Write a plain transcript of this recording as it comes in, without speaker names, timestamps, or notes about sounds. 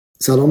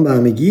سلام به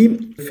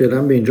همگی.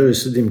 فعلا به اینجا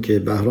رسیدیم که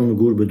بهرام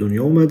گور به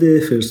دنیا اومده،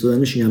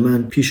 فرستادنش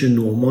یمن پیش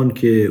نعمان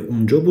که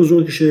اونجا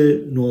بزرگ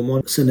شه.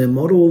 نعمان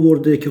سینما رو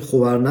آورده که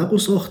خبرنق رو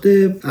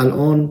ساخته.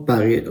 الان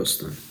بقیه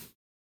داستان.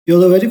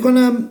 یادآوری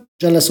کنم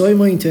جلسه های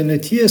ما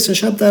اینترنتی 3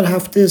 شب در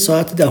هفته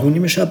ساعت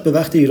 10:30 شب به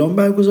وقت ایران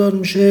برگزار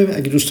میشه.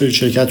 اگه دوست دارید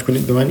شرکت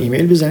کنید به من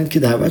ایمیل بزنید که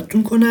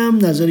دعوتتون کنم.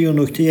 نظر یا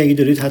نکته اگه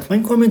دارید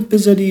حتما کامنت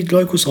بذارید.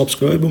 لایک و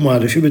سابسکرایب و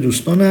معرفی به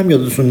دوستانم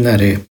یادتون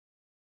نره.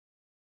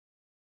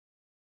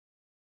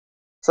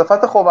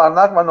 صفت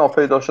خبرنق و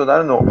ناپیدا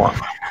شدن نعمان.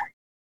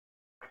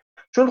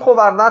 چون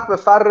خبرنق به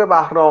فر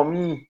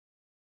بهرامی،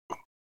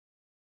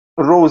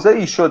 روضه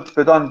ای شد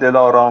بدان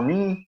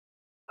دلارامی.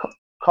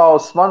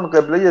 کآسمان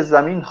قبله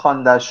زمین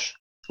خواندش،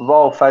 و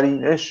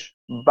آفرینش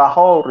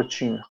بهار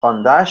چین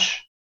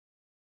خواندش.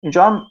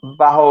 اینجا هم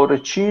بهار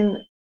چین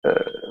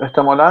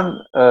احتمالاً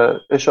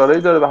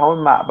اشاره‌ای داره به همون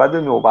معبد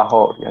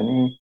نوبهار،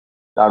 یعنی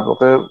در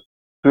واقع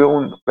توی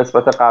اون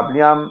قسمت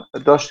قبلی هم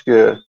داشت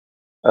که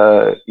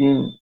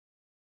این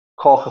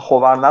کاخ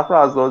خبرنق رو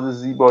از لحاظ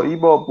زیبایی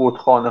با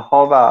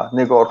بتخانه‌ها و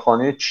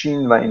نگارخانه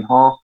چین و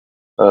اینها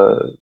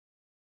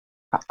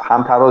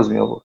همتراز می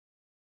آورد.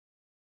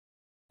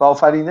 و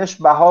آفرینش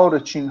بهار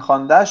چین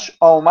خواندش،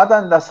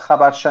 آمدند از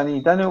خبر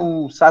شنیدن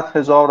او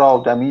 100,000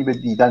 آدمی به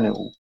دیدن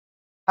او.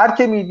 هر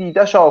که می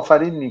دیدش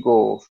آفرین می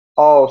گفت،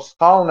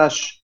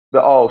 آستانش به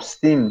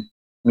آستین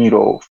می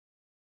رفت.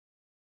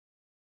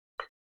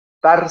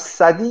 بر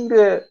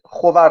صدیر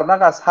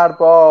خبرنق از هر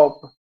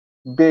باب،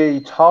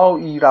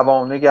 بیت‌هایی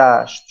روانه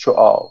گشت چو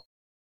آب.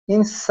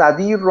 این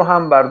صدیر رو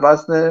هم بر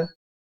وزن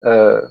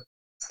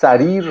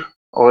سریر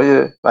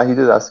آقای وحید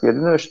دستگردی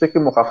نوشته که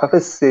مخفف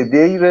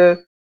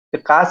سدیره، که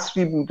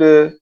قصری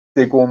بوده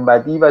 3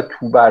 گنبدی و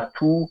تو بر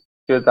تو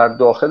که در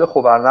داخل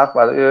خبرنق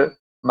برای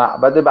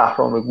معبد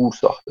بهرام گور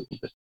ساخته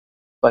بوده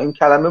و این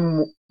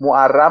کلمه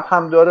معرب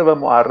هم داره و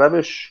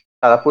معربش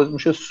تلفظ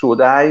میشه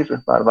سدیر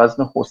بر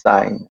وزن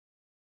حسین،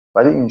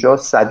 ولی اینجا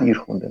صدیر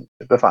خونده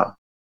میشه. بفهم.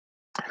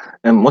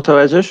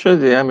 متوجه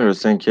شدی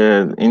امیرحسین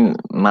که این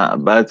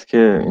معبد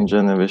که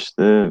اینجا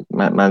نوشته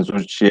منظور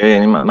چیه؟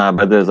 یعنی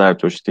معبد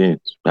زرتشتی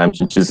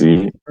همچین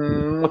چیزی؟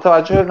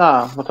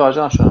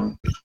 متوجه نشدم.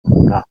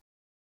 نه.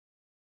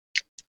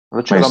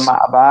 چرا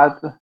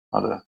معبد؟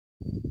 آره.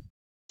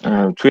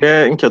 توی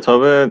این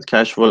کتاب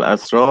کشف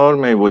الاسرار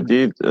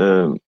میبودید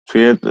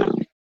توی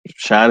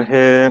شرح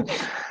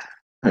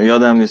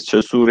یادم نیست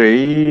چه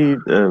سوره‌ای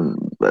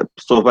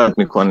صحبت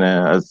میکنه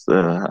از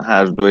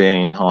هر دوی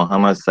اینها،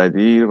 هم از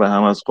صدیر و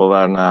هم از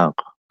خبرنق،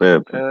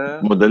 به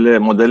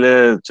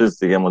مدل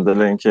چیز دیگه،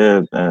 مدل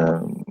اینکه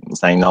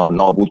مثلا اینا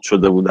نابود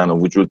شده بودن و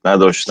وجود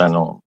نداشتن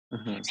و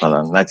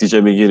مثلا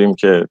نتیجه بگیریم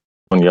که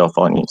دنیا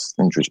فانی است.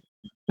 اینجوری.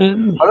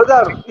 حالا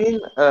در این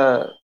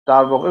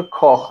در واقع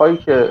کاخ‌هایی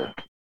که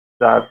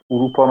در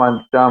اروپا من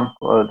دیدم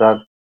در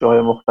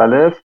جای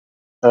مختلف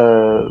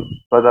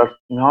و در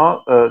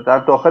اینها، در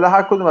داخل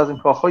هر کدوم از این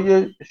کاخ‌ها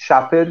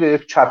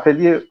یک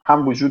چپلی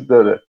هم وجود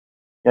داره،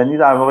 یعنی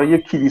در واقع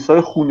یک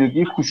کلیسای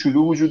خونگی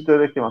کوچولو وجود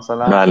داره که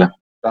مثلا بله.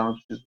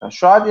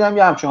 شاید این هم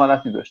یه همچین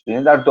حالتی داشته،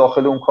 یعنی در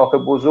داخل اون کاخ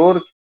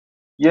بزرگ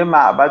یه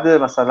معبد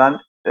مثلا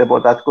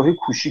عبادتگاهی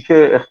کوچیک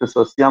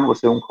اختصاصی هم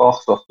واسه اون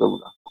کاخ ساخته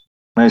بودن.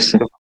 مرسی.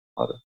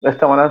 آره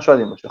احتمالاً شاید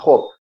این باشه.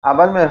 خب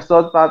اول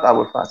مهرزاد بعد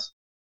ابوالفضل.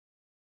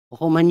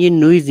 خب من یه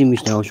نویزی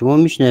میشنوم، شما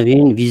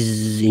میشنوین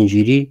ویز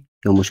اینجوری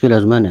یا مشکل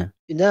از منه؟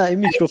 نه این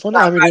میکروفون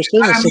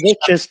امیرحسین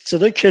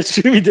صدای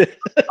کسری میده.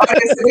 آره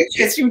صدای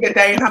کسری میده.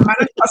 دقیقاً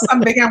من خواستم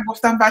بگم،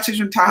 گفتم بچه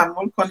جون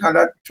تحمل کن،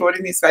 حالا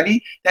طوری نیست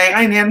ولی دقیقاً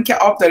اینه، یعنی که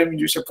آب داره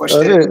میجوشه پشت.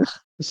 آره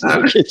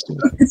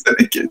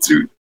صدای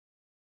کسری.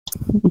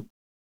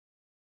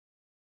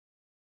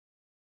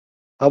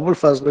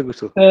 ابوالفضل بگو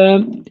تو.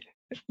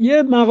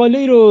 یه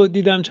مقاله رو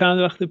دیدم چند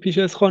وقت پیش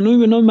از خانومی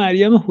به نام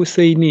مریم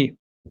حسینی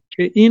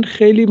که این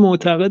خیلی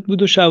معتقد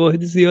بود و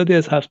شواهد زیادی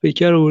از 7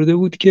 پیکر آورده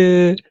بود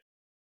که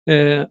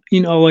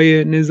این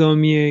آقای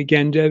نظامی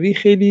گنجوی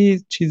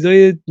خیلی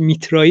چیزای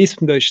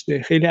میترائیسم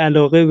داشته، خیلی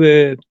علاقه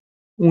به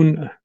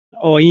اون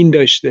آیین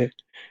داشته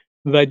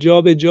و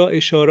جا به جا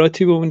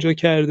اشاراتی به اونجا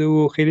کرده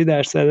و خیلی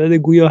در صدد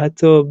گویا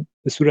حتی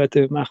به صورت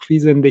مخفی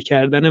زنده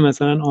کردن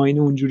مثلا آیین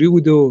اونجوری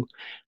بوده و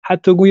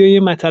حتی گویا یه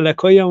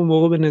متلکایی هم اون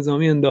موقع به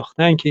نظامی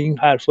انداختن که این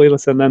حرفای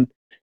مثلا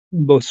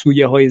با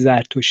سویه های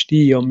زرتشتی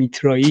یا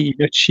میترایی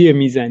یا چیه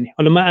میزنی.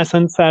 حالا من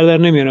اصلا سر در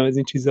نمیارم از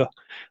این چیزا،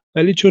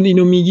 ولی چون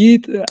اینو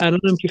میگید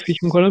الانم که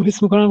فکر میکنم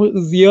حس میکنم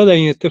زیاد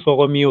این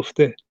اتفاقا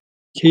میفته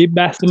که یه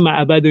بحث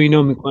معبد و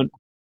اینا میکنه.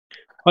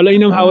 حالا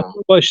اینم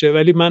حواستون باشه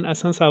ولی من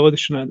اصلا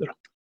سوادشو ندارم.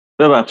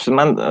 ببخشید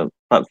من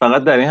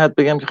فقط در این حد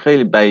بگم که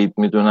خیلی بعید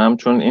میدونم،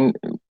 چون این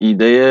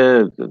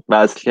ایده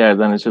وصل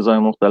کردن چیزهای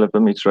مختلف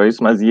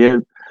میترائیسم از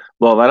یه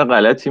باور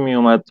غلطی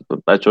میومد،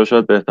 بچه‌ها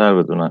شاید بهتر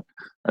بدونن،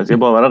 از یه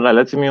باور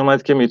غلطی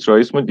میومد که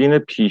میترائیسم و دین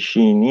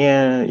پیشینی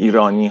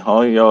ایرانی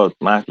ها یا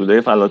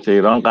محدوده فلات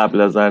ایران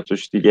قبل از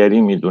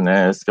دیگری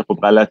میدونست که خب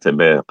غلطه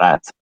به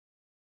قطع.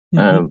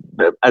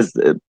 از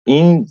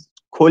این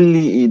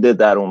کلی ایده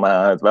در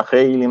اومد و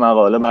خیلی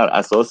مقاله بر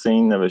اساس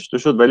این نوشته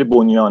شد، ولی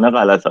بنیانه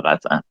غلط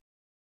قطعا.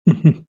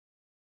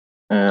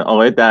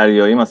 آقای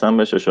دریایی مثلا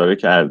بهش اشاره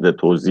کرده،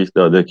 توضیح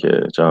داده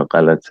که چرا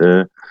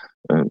غلطه،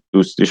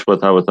 دوستیش با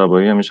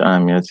طباطبایی همیشه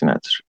اهمیتی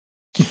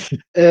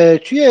نداره.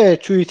 توی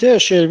توییتر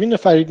شروین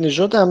فرید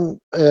نژاد هم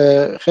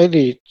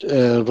خیلی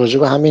راجع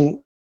به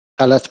همین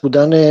غلط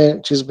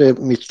بودن چیز به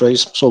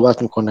میترائیسم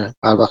صحبت میکنه،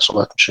 هر وقت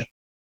صحبت میشه.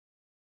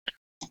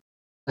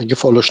 اگه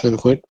فالوش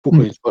نمیکنید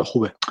بکنید،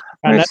 خوبه.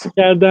 غلط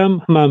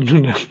کردم،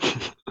 ممنونم.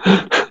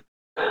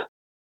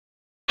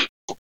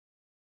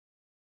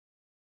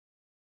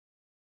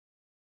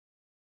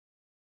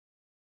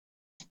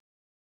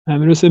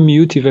 همین رو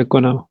میوتی فکر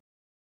کنم.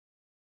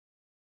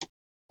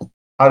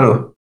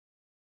 الو.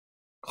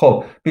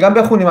 خب میگم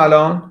بخونیم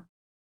الان.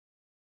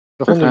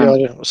 بخون دیگه.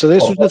 آره صدای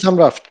سوتت هم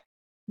رفت.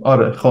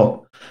 آره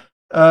خب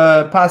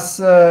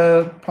پس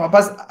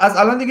از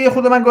الان دیگه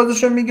خود من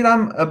گازشو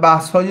میگیرم،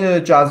 بحث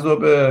های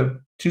جذاب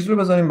چیز رو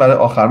بذاریم برای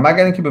آخر،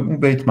 مگر اینکه به اون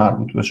بیت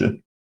مربوط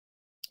باشه.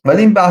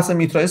 ولی این بحث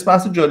میترائیس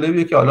بحث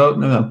جالبیه که حالا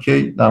نمیدونم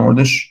کی در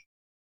موردش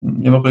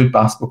یه موقعی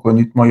بحث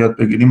بکنید، ما یاد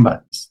بگیریم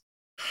بد نیست.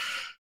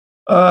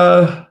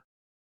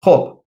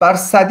 خب بر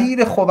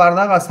صدیر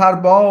خورنق از هر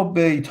باب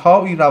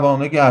بیت‌هایی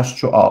روانه گشت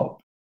چو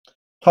آب.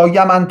 تا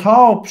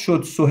یمنتاب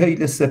شد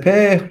سهیل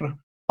سپهر،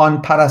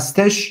 آن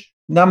پرستش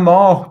نه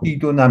ماه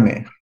دید و نه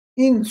مهر.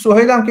 این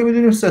سهیل هم که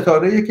میدونیم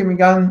ستاره‌ایه که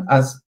میگن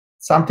از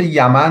سمت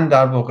یمن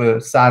در واقع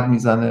سر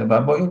میزنه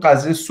و با این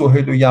قضیه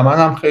سهیل و یمن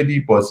هم خیلی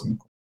بازی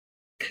میکنه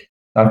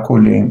در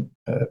کل این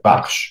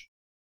بخش.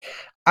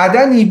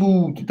 عدنی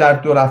بود در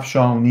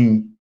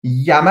درفشانی،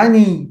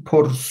 یمنی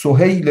پر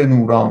سهیل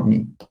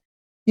نورانی.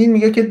 این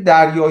میگه که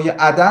دریای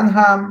عدن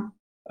هم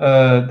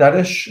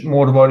درش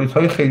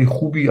مرواریدهای خیلی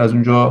خوبی از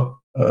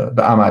اونجا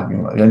به عمل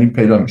میومد، یعنی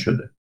پیدا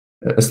میشده،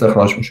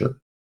 استخراج میشده.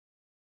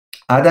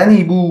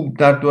 عدنی بود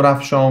در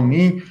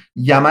درفشانی،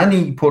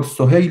 یمنی پر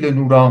سهیل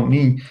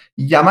نورانی.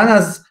 یمن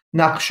از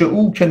نقش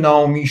او که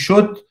نامی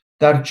شد،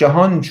 در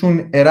جهان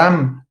چون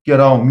ارم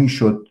گرامی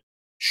شد.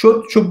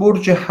 شد چو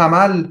برج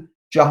حمل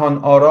جهان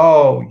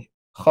آرای،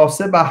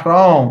 خاصه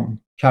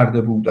بهرام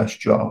کرده بودش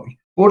جای.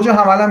 برج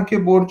حمل هم که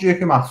برجیه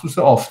که مخصوص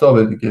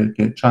آفتابه دیگه،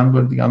 که چند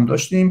بار دیگه هم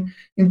داشتیم.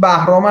 این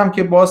بهرام هم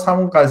که باز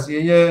همون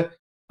قضیه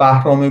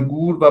بهرام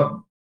گور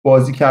و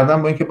بازی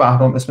کردن با اینکه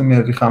بهرام اسم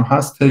مریخ هم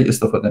هست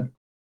استفاده می‌کنه.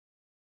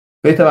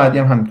 بیت بعدی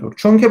هم همینطور.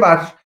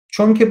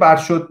 چون که بر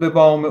شد به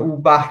بام او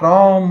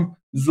بهرام،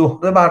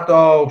 زهره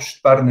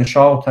برداشت بر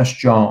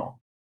نشاطش جام.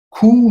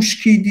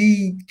 کوش کی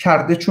دید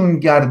کرده چون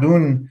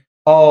گردون،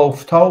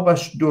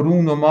 آفتابش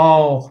درون و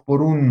ماه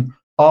برون.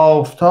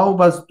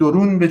 آفتاب از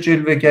درون به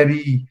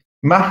جلوه‌گری،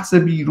 محض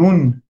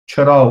بیرون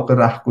چراغ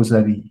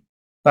رهگذری.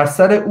 بر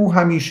سر او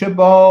همیشه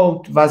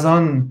باد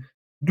وزان،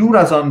 دور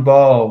از آن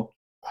باد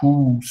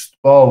کوست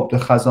باد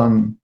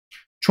خزان.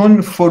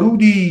 چون فرو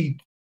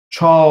دید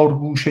چار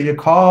گوشه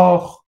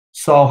کاخ،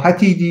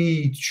 ساحتی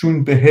دید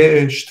چون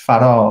بهشت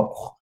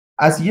فراخ.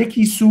 از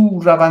یکی سو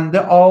رونده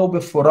آب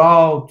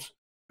فرات،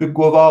 به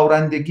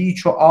گوارندگی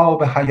چو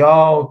آب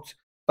حیات.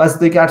 و از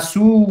دگر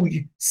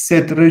سوی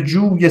سدر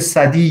جوی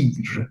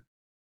سدیر،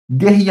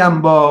 دهی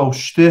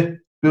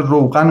انباشته به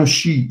روغن و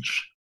شیر.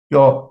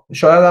 یا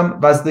شاید هم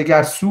و از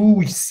دگر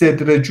سوی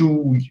سدر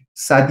جوی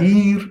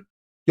سدیر،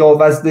 یا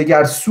و از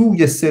دگر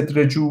سوی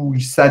سدر جوی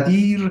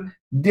سدیر،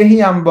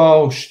 دهی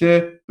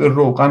انباشته به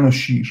روغن و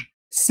شیر.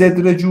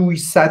 سدر جوی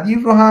سدیر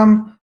رو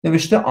هم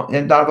نوشته،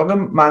 در واقع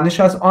معنیش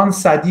از آن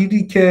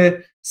سدیری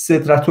که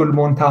سدرة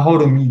المنتهی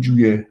رو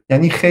میجویه،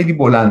 یعنی خیلی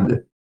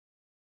بلنده.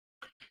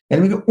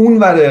 یعنی میگه اون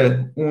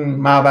وره اون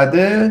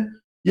معبده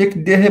یک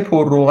ده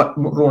پر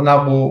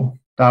رونق و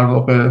در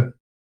واقع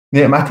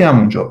نعمتی هم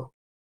اونجا.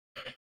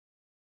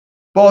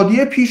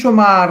 بادیه پیش و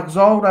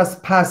مرغزار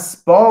از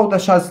پس،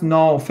 بادش از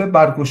نافه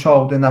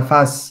برگشاده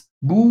نفس.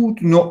 بود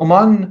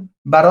نعمان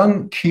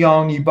بران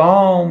کیانی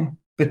بام،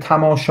 به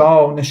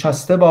تماشا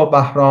نشسته با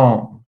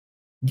بهرام.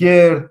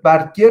 گرد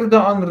بر گرد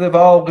آن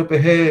رواق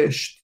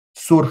بهشت،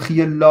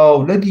 سرخی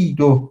لاله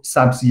دید و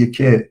سبزی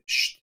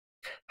کشت.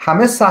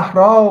 همه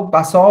صحرا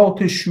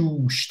بساط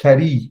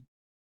شوشتری،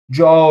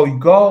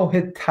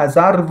 جایگاه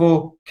تذرو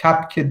و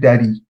کبک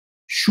دری.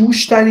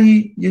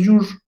 شوشتری یه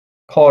جور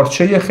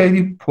پارچه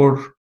خیلی پر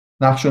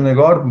نقش و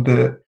نگار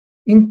بوده.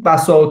 این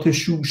بساط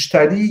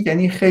شوشتری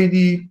یعنی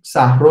خیلی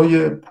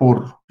صحرای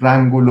پر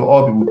رنگ و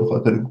لعابی بود به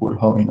خاطر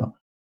گلها اینا.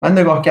 من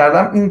نگاه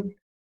کردم این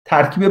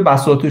ترکیب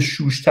بساط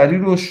شوشتری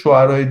رو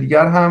شعرهای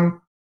دیگر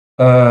هم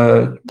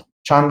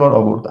چند بار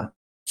آوردن.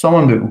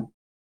 سامان بگو.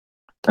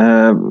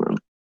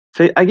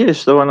 اگه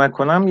اشتباه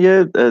نکنم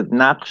یه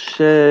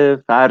نقش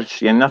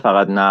فرش، یعنی نه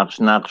فقط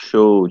نقش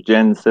و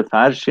جنس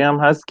فرشی هم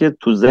هست که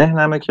تو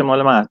ذهنمه که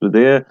مال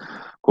محدوده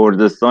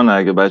کردستان،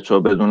 اگه بچه ها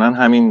بدونن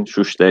همین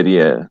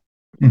شوشتریه.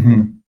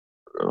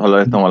 حالا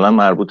احتمالا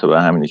مربوطه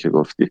به همینی که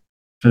گفتی.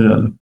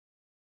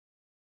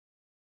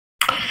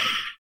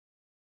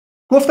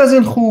 گفت از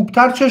این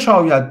خوبتر چه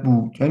شاید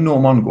بود، یعنی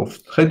نعمان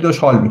گفت، خیلی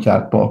داشت حال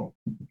میکرد با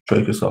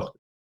چایی که ساخته.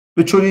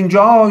 به چنین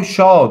جای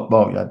شاد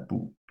باید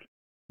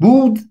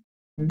بود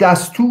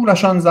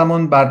دستورشان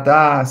زمان بر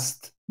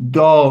دست،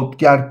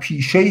 دادگر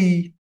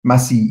پیشه‌ای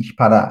مسیح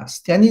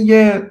پرست. یعنی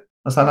یه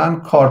مثلا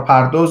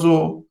کارپرداز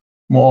و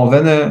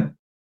معاون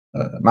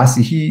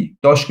مسیحی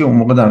داشت که اون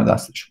موقع دم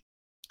دستش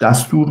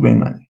دستور به این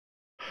معنی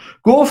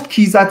گفت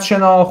کیزد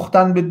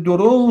شناختن به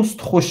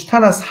درست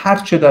خوشتر از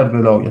هرچه در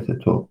ولایت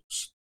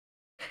توست.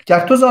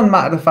 گر تو زان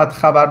معرفت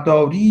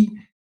خبرداری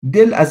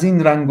دل از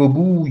این رنگ و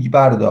بوی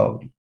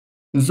برداری.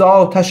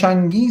 ذاتش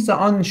انگیز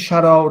آن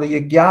شراره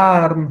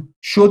گرم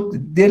شد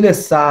دل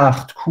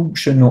سخت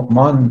کوش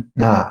نعمان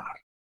نرم.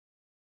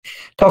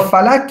 تا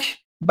فلک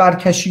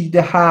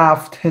برکشیده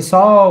 7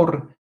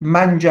 حصار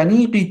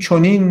منجنیقی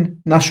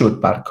چنین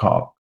نشد بر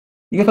کار.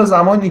 دیگه تا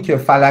زمانی که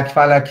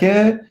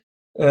فلکه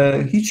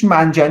هیچ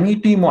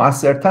منجنیقی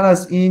مؤثرتر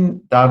از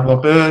این در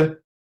واقع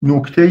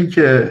نکته‌ای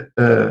که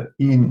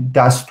این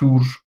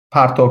دستور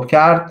پرتاب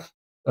کرد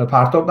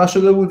پرتاب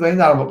نشده بود و این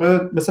در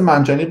واقع مثل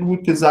منجنیقی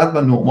بود که زد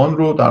و نعمان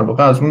رو در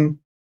واقع از اون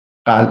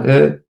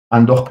قلعه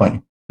انداخت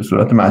پایین به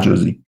صورت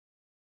مجازی.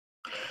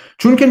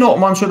 چون که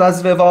نعمان شد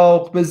از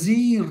رواق به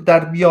زیر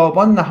در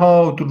بیابان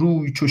نهاد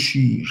روی چو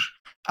شیر.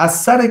 از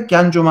سر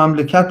گنج و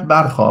مملکت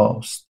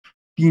برخاست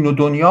دین و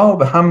دنیا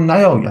به هم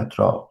نیاید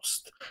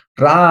راست.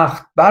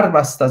 رخت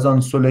بربست از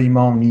آن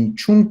سلیمانی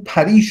چون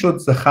پری شد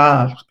ز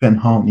خلق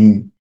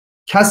پنهانی.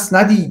 کس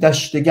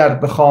ندیدش دگر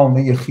به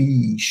خامه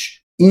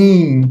خویش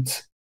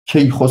اینت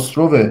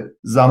کیخسرو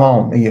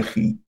زمانه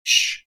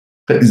خویش.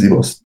 خیلی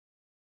زیباست.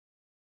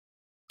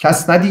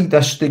 کس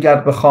ندیدش دگر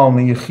به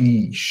خامه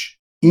خویش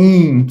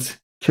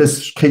اینت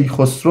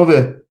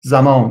کیخسرو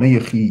زمانه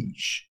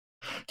خویش.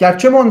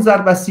 گرچه منظر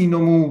بسی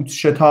نمود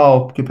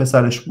شتاب که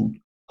پسرش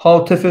بود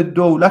هاتف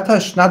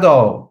دولتش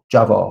نداد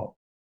جواب.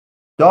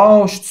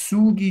 داشت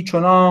سوگی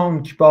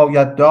چنانک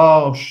باید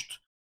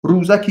داشت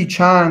روزکی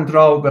چند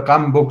را به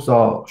غم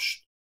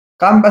بگذاشت.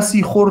 غم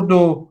بسی خورد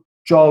و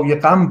جای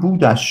غم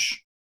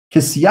بودش که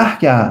سیه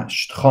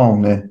گشت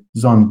خانه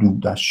زان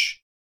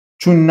دودش.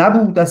 چون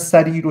نبود از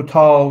سریر و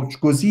تاج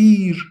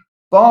گزیر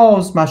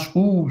باز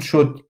مشغول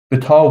شد به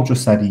تاج و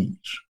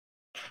سریر.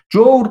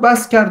 جور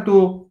بس کرد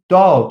و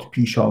داد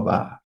پیش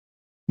آورد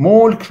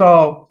ملک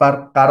را بر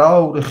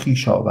قرار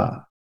خویش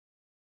آورد.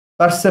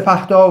 بر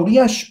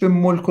سپهداریش به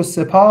ملک و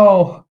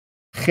سپاه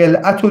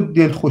خلعت و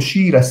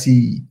دلخوشی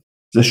رسید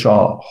ز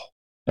شاه.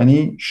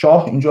 یعنی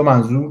شاه اینجا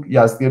منظور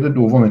یزدگرد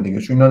دومه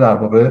دیگه، چون اینا در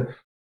واقع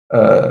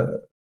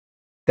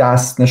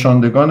دست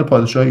نشاندگان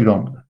پادشاه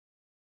ایران بودن.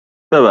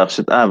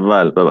 ببخشید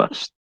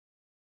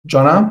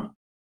جانم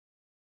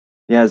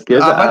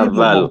یزدگرد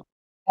اول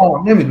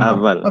نمیدونم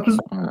اول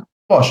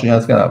باشه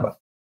یزدگرد اول.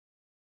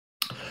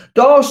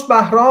 داشت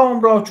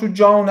بهرام را چون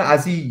جان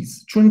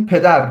عزیز چون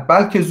پدر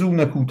بلکه زو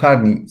نکوتر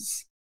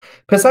نیز.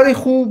 پسری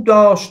خوب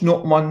داشت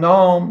نعمان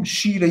نام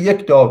شیر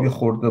یک دایه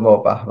خورده با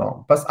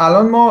بهرام. پس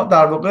الان ما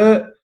در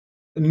واقع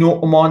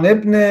نعمان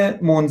ابن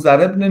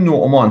منذر ابن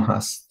نعمان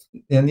هست،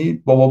 یعنی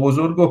بابا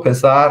بزرگ و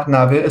پسر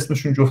نوه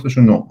اسمشون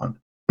جفتشون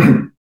نعمان.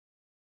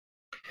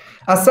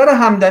 از سر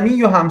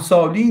همدمی و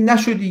همسالی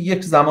نشدی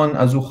یک زمان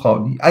از او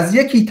خالی. از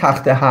یکی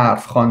تخت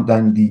حرف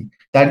خواندندی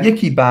در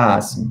یکی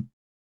بزم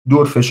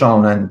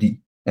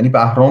درفشانندی. یعنی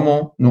بهرام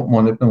و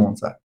نعمان ابن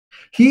منذر.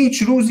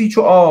 هیچ روزی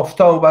چو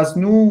آفتاب از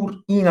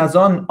نور این از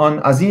آن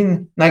از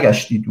این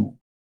نگشتی دور.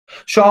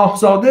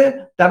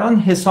 شاهزاده در آن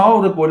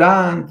حصار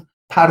بلند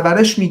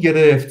پرورش می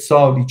گرفت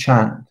سالی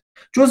چند.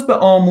 جز به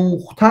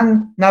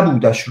آموختن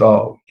نبودش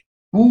رای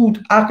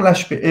بود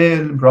عقلش به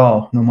علم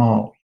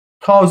راهنمای.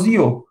 تازی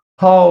و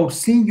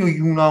فارسی و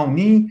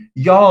یونانی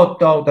یاد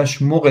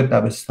دادش مغ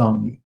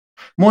دبستانی.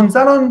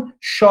 منذران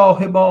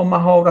شاه با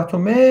مهارت و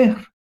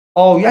مهر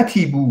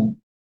آیتی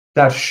بود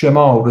در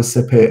شمار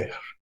سپهر.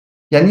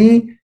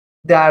 یعنی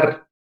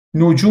در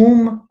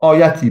نجوم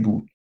آیتی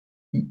بود،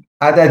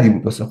 عددی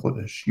بود واسه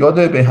خودش.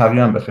 یاد بهرام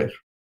هم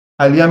بخیر.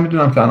 علی هم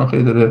میدونم که الان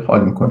خیلی داره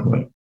حال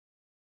میکنه.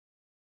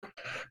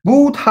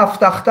 بود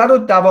 7 اختر و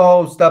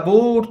 12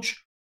 برج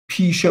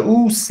پیش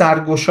او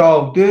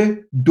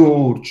سرگشاده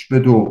درج به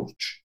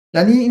درج.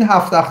 یعنی این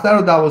 7 اختر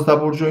و 12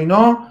 برج و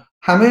اینا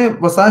همه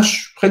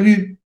واسهش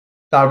خیلی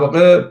در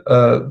واقع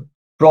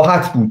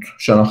راحت بود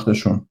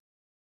شناختشون،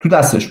 تو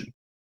دستش بود.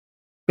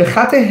 به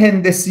خط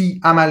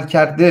هندسی عمل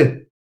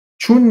کرده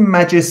چون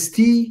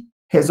مجستی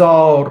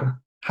هزار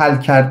حل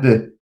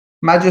کرده.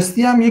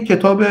 مجستی هم یک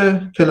کتاب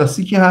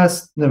کلاسیکی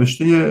هست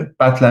نوشته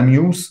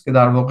بطلمیوس که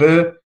در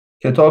واقع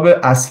کتاب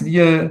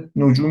اصلی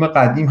نجوم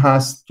قدیم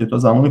هست که تا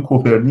زمان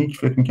کوپرنیک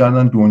فکر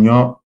می‌کردن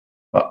دنیا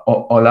و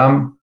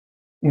عالم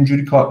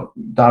اونجوری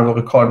در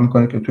واقع کار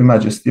میکنه که توی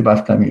مجستی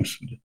بطلمیوس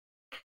بوده.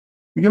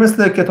 میگه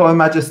مثل کتاب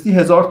مجستی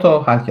 1000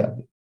 تا حل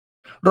کرده.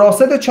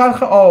 راصد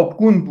چرخ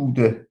آبگون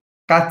بوده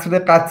قطره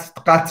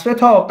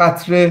تا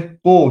قطره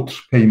قطر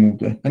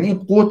پیموده. یعنی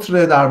این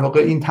قطر در واقع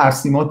این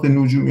ترسیمات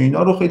نجومی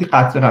اینا رو خیلی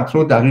قطره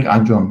قطره و دقیق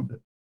انجام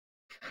میده.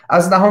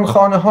 از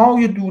نهانخانه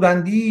های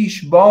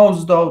دوراندیش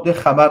باز داده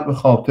خبر به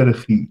خاطر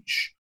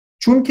خویش.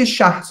 چون که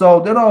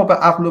شاهزاده را به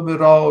عقل و به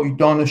رای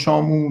دانش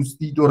آموز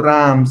دید و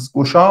رمز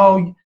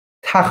گشای.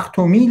 تخت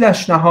و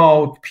میلش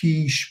نهاد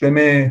پیش به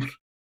مهر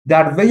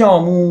در وی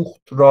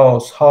آموخت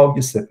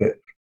رازهای سپهر.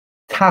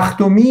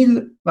 تخت و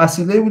میل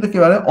وسیله بوده که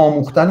برای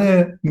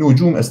آموختن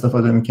نجوم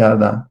استفاده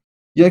می‌کردن.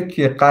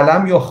 یک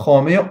قلم یا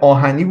خامه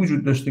آهنی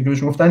وجود داشته که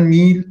بهش گفتن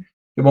میل،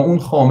 که با اون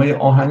خامه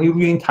آهنی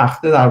روی این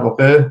تخته در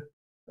واقع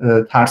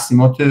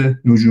ترسیمات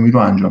نجومی رو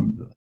انجام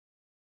میداد.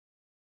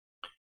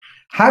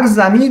 هر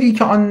ضمیری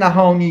که آن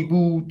نهانی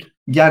بود،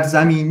 گر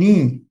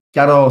زمینی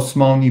گر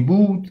آسمانی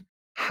بود،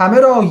 همه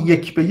را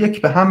یک به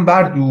یک به هم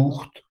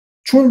بردوخت،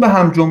 چون به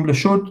هم جمله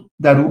شد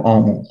در او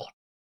آموخت.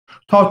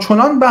 تا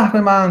چنان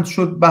بهره‌مند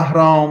شد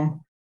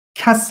بهرام،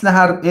 کاصل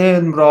هر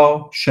علم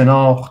را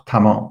شناخت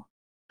تمام.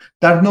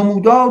 در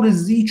نمودار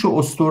زیچ و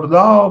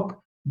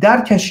استرداب،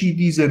 در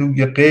کشیدی ز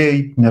روی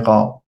غیب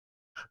نقاب.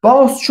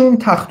 باز چون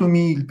تخت و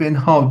میل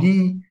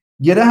بنهادی،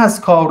 گره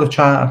از کار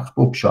چرخ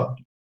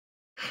بگشادی.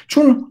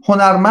 چون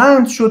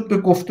هنرمند شد به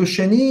گفت و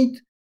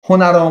شنید،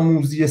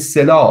 هنرآموزی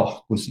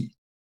سلاح گزید.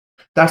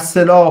 در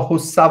سلاح و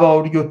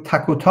سواری و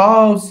تک و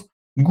تاز،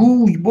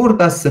 گوی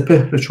برد از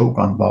سپهر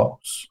چوگان باز.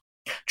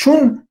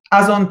 چون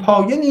از آن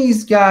پایه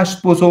نیز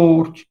گشت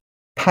بزرگ،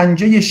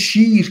 پنجه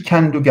شیر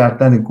کند و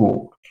گردن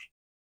گرگ.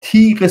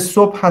 تیغ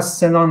صبح از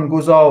سنان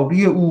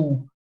گذاری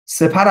او،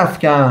 سپر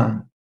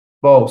افکند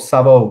با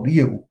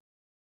سواری او.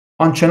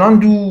 آنچنان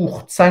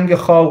دوخت سنگ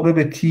خاره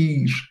به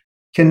تیر،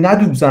 که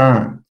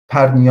ندوزند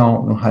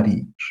پرنیان و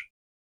حریر.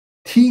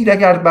 تیر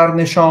اگر بر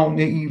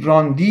نشانه ای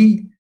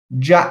راندی،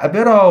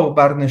 جعبه را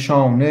بر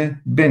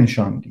نشانه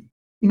بنشاندی.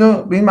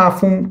 اینو به این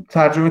مفهوم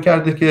ترجمه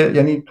کرده که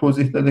یعنی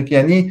توضیح داده که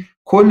یعنی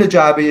کل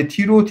جعبه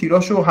تیر و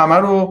تیراشو همه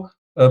رو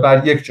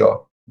بر یک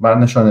جا بر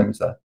نشانه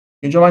میزد.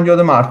 اینجا من یاد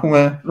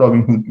مرحوم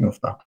رابین هود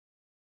میافتم.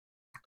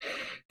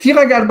 تیغ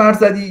اگر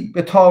برزدی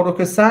به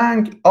تارک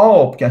سنگ،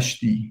 آب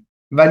گشتی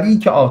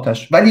ولیک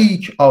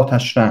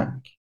آتش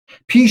رنگ.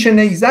 پیش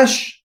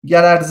نیزش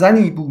گر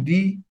ارزنی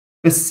بودی،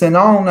 به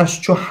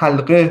سنانش چو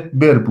حلقه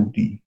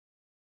بربودی.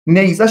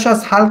 نیزش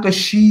از حلق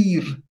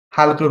شیر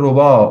حلقه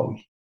ربای،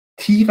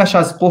 تیغش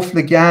از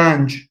قفل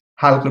گنج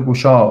حلقه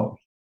گشای.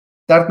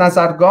 در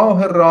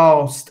نظرگاه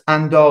راست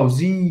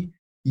اندازی،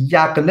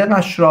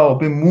 یغلقش را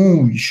به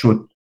موی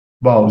شد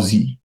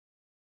بازی.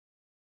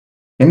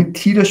 یعنی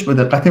تیرش به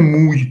دقت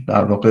موی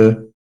در واقع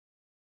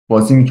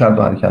بازی میکرد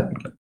و حرکت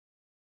میکرد.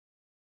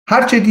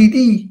 هرچه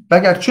دیدی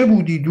وگرچه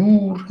بودی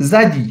دور،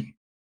 زدی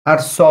هر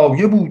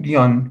سایه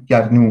بودیان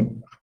گر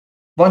نور.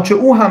 وانچه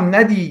او هم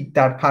ندید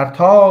در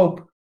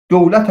پرتاب،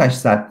 دولتش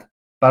زد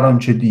بر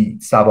آنچه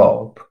دید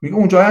ثواب. میگه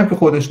اون جایی هم که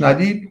خودش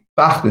ندید،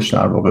 بختش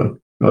در واقع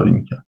یاری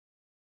میکرد.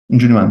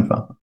 اینجوری من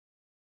میفهمم.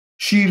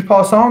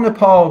 شیرپاسان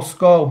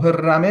پاسگاه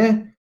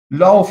رمه،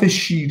 لاف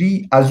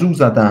شیری از او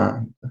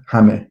زدند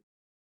همه.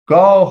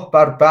 گاه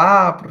بر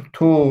ببر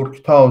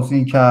ترک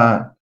تازی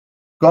کرد،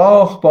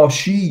 گاه با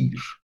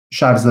شیر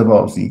شرزه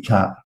بازی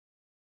کرد.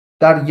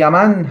 در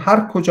یمن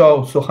هر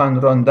کجا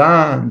سخن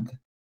راندند،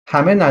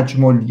 همه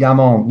نجم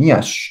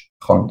الیمانیش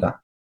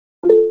خواندند.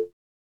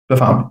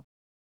 بفهمید.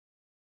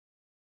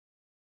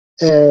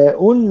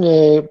 اون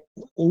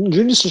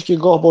اینجوری نیستش که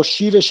گاه با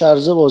شیر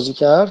شرزه بازی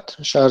کرد؟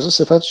 شرزه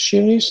صفت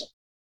شیر نیست؟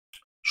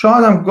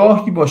 شاید هم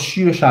گاهی با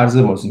شیر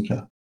شرزه بازی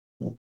کرد.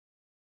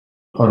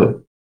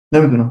 آره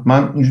نمیدونم،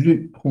 من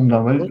اینجوری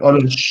خوندم ولی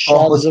آره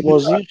شرزه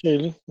بازی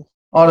خیلی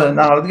آره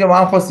نه دیگه ما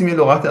هم خواستیم یه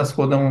لغتی از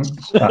خودمون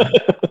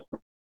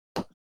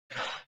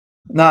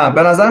نه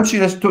به نظرم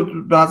شیرش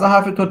به نظر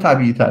حرف تو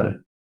طبیعی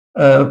تره.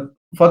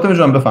 فاطمه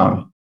جان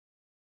بفهمید.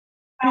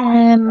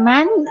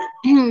 من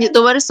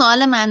دوباره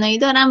سوال معنایی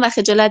دارم و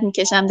خجالت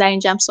میکشم در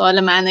اینجام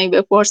سوال معنایی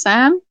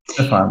بپرسم.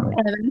 بفرمایید.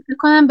 فکر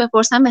کنم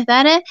بپرسم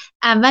بهتره.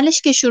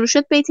 اولش که شروع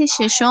شد بیت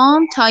ششم،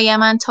 تا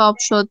یمن تاب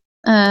شد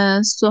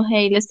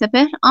سهیل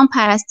سپهر، آن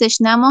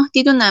پرستش نماه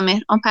دید و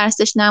نمهر. آن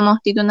پرستش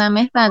نماه دید و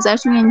نمهر به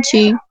نظرتون یعنی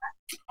چی؟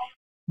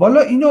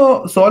 والا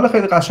اینو سوال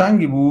خیلی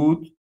قشنگی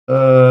بود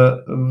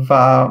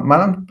و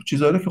منم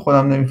چیزایی که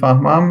خودم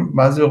نمیفهمم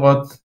بعضی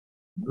اوقات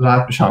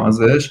رد میشم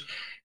ازش.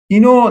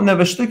 اینو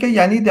نوشته که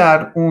یعنی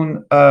در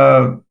اون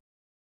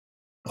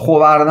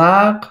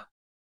خورنق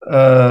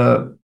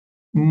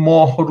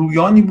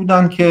ماهرویانی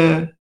بودن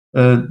که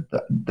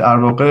در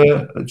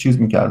واقع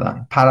چیز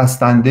میکردن،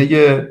 پرستنده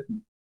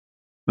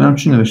ببینم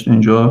چی نوشته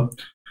اینجا،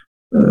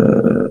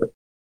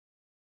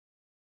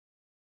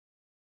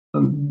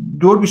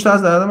 دور بیشتر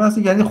از دردم هست،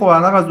 یعنی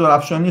خورنق از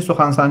درفشانی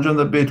سخن سنجان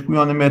و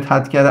بیتگویان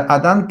مدحتگر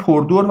عدن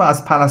پردور و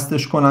از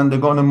پرستش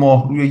کنندگان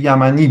ماهروی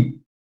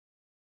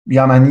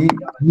یمنی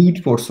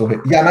بود پرسوهی.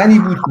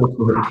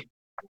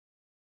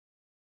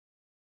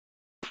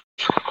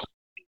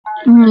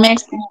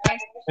 مرسی.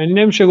 یعنی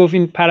نمیشه گفت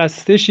این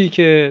پرستشی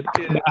که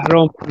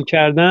بهرام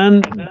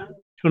میکردن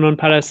چنان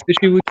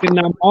پرستشی بود که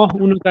نه ماه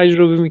اونو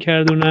تجربه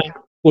میکرد و نه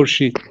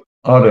خورشید.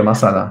 آره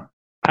مثلا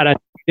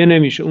پرستیده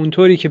نمیشه.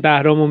 اونطوری که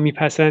بهرامو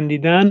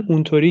میپسندیدن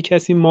اونطوری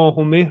کسی ماه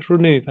و مهر رو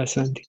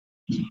نمیپسندید.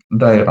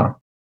 دقیقا.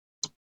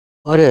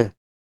 آره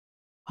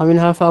همین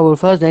حرف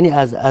ابوالفضل یعنی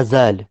از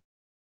ازل.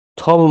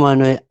 تا به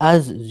معنای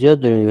از زیاد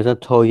داریم، مثلا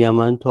تا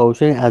یمن تاب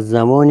شد از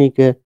زمانی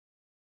که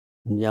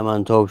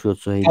یمن تاب شد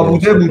سهیل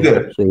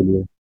بوده.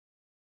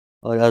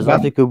 آره از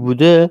وقتی که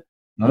بوده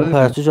اون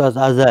پرستش از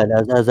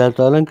ازل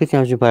تا الان کسی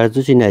همچین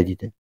پرستشی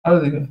ندیده. آره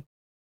دیگه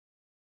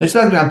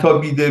نشده تا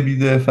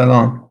بیده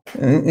فلان،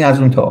 این از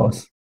اون تا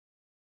هست.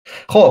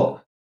 خب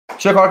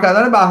شکار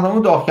کردن بهرام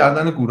و داغ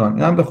کردن گوران،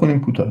 این هم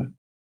بخونیم کوتاه.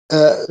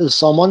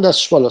 سامان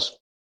دستش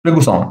بالاست.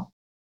 بگو سامان.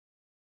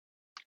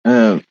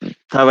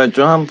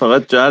 توجه هم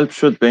فقط جلب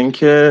شد به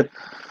اینکه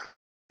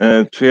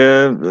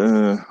توی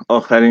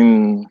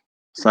آخرین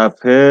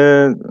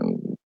صفحه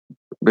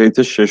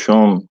بیت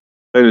ششم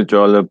خیلی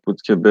جالب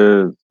بود که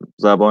به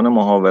زبان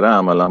محاوره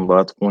عملا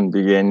باید خوند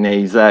دیگه.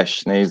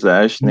 نیزش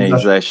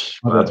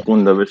باید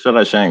خونده بشه.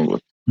 قشنگ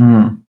بود.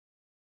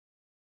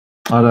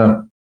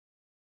 آره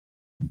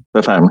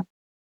بفرمایید.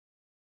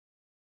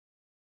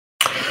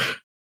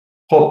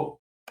 خب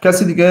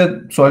کسی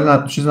دیگه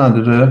سوال چیز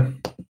نداره؟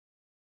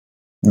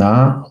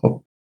 نه.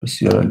 خب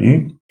بسیار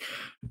عالی.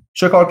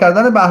 شکار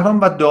کردن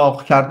بهرام و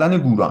داغ کردن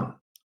گوران.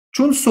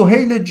 چون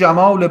سهیل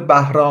جمال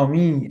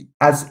بهرامی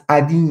از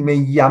ادیم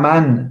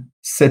یمن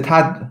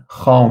ستد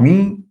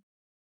خامی.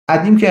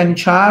 ادیم که یعنی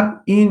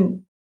چرم،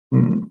 این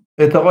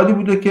اعتقادی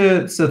بوده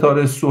که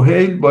ستاره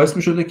سهیل باعث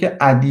می شده که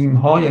ادیم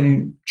ها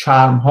یعنی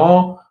چرم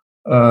ها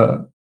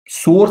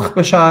سرخ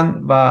بشن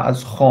و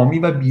از خامی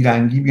و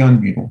بیرنگی بیان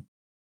بیرون.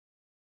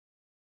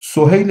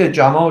 سهیل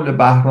جمال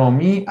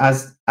بهرامی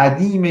از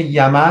ادیم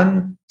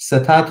یمن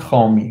ستد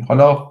خامی.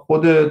 حالا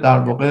خود در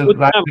واقع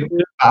رنگ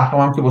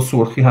بهرام هم که با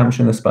سرخی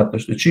همیشه نسبت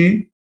داشته.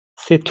 چی؟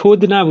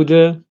 ستود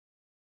نبوده؟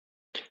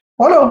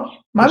 حالا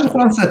من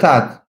میخونم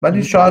ستد،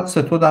 ولی شاید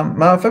ستودم،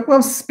 من فکر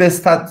کنم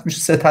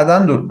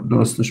ستدن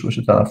درستش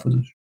باشه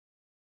تلفظش.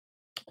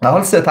 در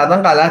حال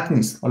ستدن غلط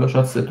نیست، حالا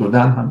شاید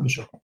ستودن هم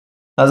بشه.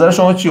 نظر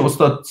شما چی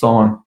استاد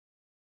سامان؟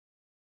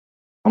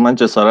 من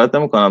جسارت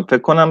نمی‌کنم،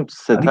 فکر کنم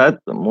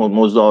ستد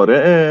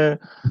مضارعه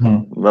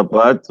و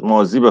باید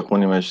ماضی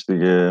بخونیمش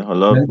دیگه.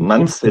 حالا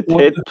من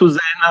ستد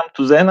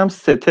تو ذهنم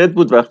ستد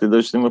بود وقتی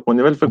داشتیم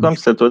می‌خوندیم، ولی فکر کنم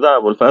ستود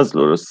ابوالفضل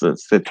درسته.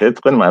 ستد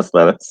خیلی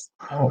مسخره است.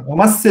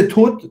 ما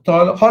ستود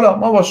حالا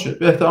ما باشه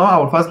به احترام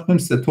ابوالفضل بخونیم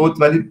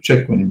ستود، ولی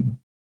چک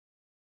کنیم.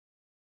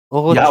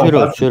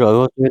 آقا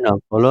چرا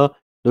ببینم. حالا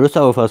درست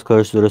ابوالفضل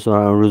کارش درست،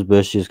 من امروز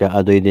بهش چیز که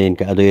ادای دین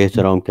که ادای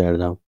احترام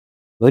کردم،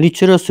 ولی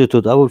چرا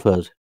ستود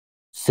ابوالفضل؟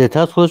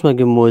 ستد خودش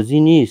مگه ماضی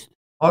نیست؟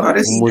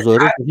 آره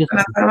مضارع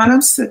منم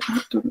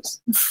ستود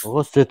درست.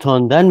 آقا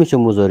ستاندن میشه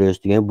مضارعش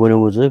دیگه. بن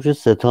مضارع میشه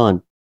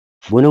ستان،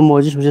 بن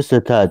ماضیش میشه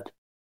ستد.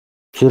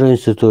 چرا این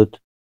ستود؟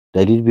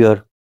 دلیل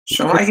بیار.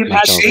 شما اگه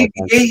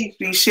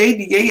ریشه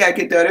دیگه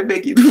اگه داره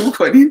بگید رو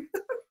کنین.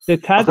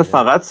 ستد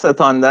فقط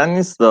ستاندن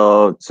نیست.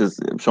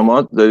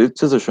 شما دارید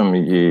چیزشو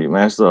میگی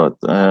مرزاد،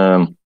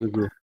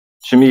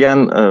 چی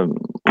میگن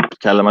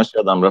کلمش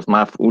یادم رفت،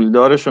 مفعول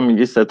دارشو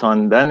میگی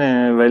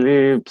ستاندنه،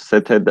 ولی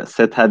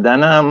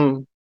ستدن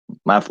هم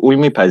مفعول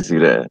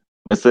میپذیره،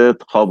 مثل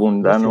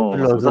خوابوندن و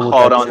مثل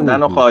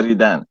خاراندن و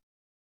خاریدن.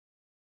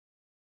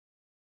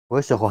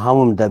 باشه خب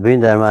همون ببین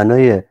در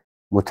معنای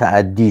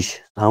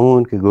متعدیش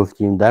همون که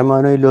گفتیم، در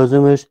معنای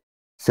لازمش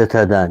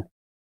ستدن.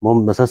 ما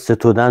مثلا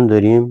ستودن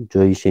داریم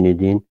جایی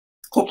شنیدین؟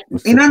 خب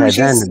اینم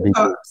میشه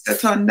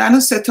ستاندن و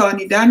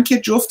ستانیدن که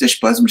جفتش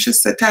باز میشه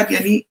ستد،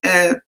 یعنی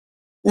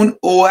اون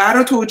اوه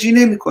رو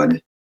توجیه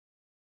نمیکنه.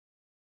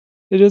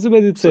 اجازه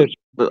بدید سر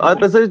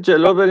بذارید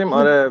جلو بریم.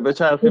 آره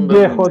بچرخیم.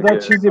 به خدا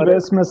چیزی به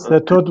اسم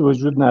ستود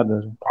وجود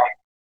نداره.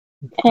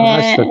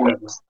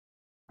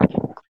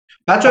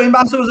 بچه‌ها این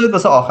بحث رو بذارید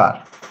واسه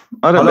آخر.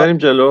 آره بریم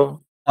جلو.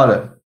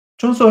 آره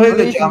چون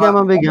سهیل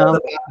من بگم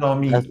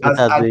از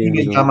ادیم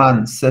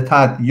یمن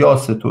ستد یا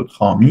ستود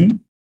خامی.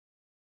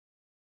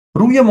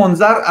 روی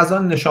منظر از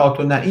آن نشاط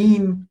و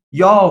نعیم،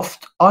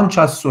 یافت آنچ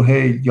از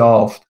سهیل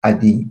یافت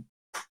ادیم.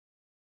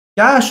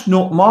 گشت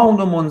نعمان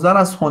و منظر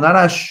از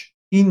هنرش،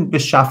 این به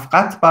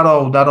شفقت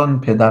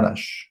برادران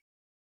پدرش.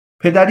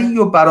 پدری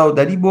و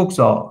برادری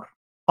بگذار،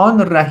 آن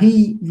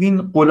رهی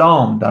وین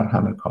غلام در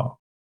همه کار.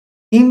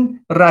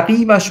 این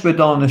رقیبش به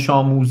دانش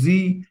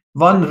آموزی،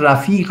 وان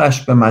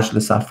رفیقش به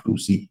مجلس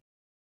افروزی.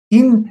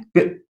 این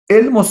به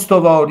علم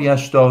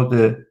استواریش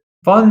داده،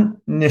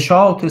 وان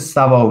نشاط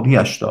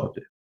سواریش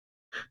داده.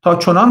 تا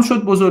چنان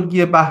شد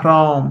بزرگی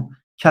بهرام،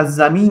 که از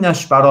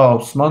زمینش بر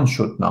آسمان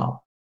شد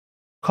نام.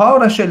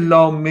 کارش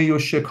الا می و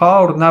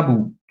شکار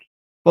نبود،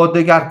 با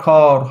دگر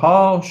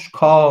کارهاش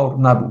کار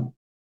نبود.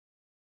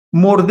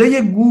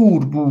 مرده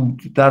گور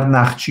بود در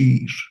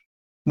نخچیر،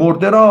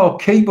 مرده را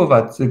کی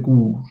بود ز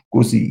گور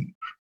گزیر.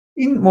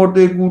 این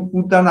مرده گور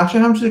بود در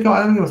نخچیر هم چیزی که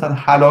آدم میگه مثلا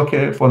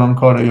هلاک فلان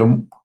کاره یا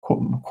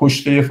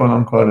کشته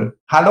فلان کاره.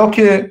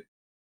 هلاک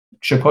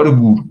شکار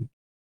گور بود.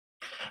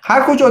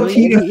 هر کجا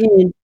تیر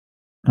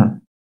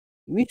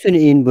میتونه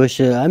این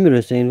باشه امیر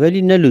حسین،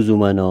 ولی نه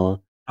لزوما.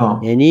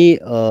 یعنی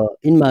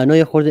این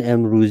معنای خورد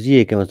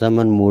امروزیه که مثلا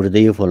من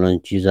مرده فلان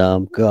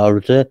چیزم، که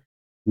البته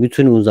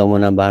میتونه اون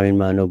زمانم به همین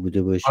معنا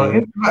بوده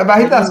باشه.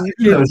 وحید از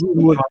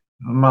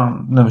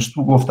من نوشت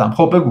تو گفتم.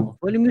 خب بگو.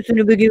 ولی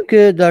میتونه بگیم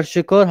که در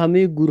شکار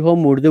همه گورها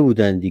مرده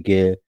بودن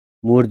دیگه.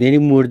 مرده یعنی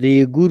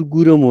مرده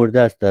گور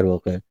مرده است در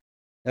واقع.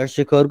 در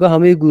شکارگاه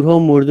همه گورها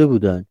مرده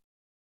بودن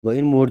و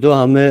این مرده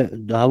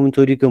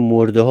همونطوری که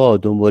مرده ها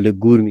دنبال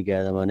گور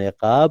میگردن معنی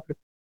قبر،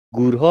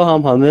 گورها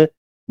همه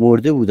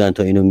مرده بودن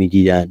تا اینو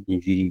میدیدن.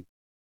 اینجوری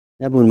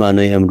نه به اون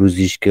معنای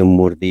امروزیش که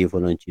مرده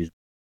فلان چیز.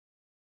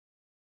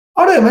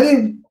 آره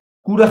ولی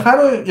گورخه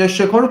رو یا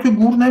شکار رو توی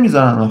گور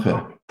نمیزنن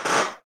آخه،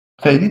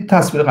 خیلی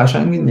تصویر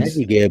قشنگی نه نیست.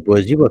 دیگه،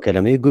 بازی با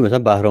کلمه گور، مثلا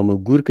بهرام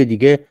گور که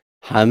دیگه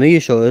همه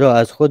شاعرها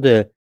از خود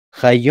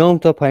خیام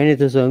تا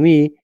پایین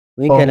نظامی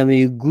و این خب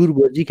کلمه گور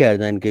بازی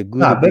کردن که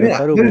گور نه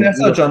گورخه رو با ببین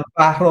اصلا گور. جان،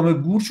 بهرام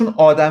گور چون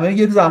آدمه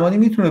یه زمانی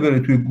میتونه بره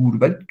توی گور،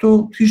 ولی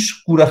تو هیچ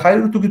گورخه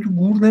رو تو که تو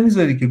گور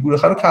نمیذاری که،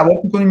 گورخه رو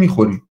کباب میکنی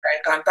میخوری.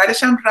 دقیقاً.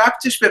 بعدش هم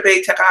ربطش به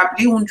بیت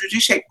قبلی اونجوری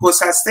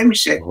گسسته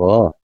میشه.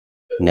 آقا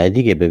نه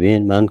دیگه،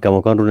 ببین من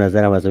کماکان رو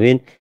نظرم از ببین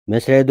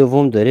مصرع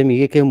دوم داره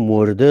میگه که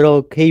مرده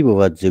را کی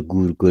بود ز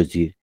گور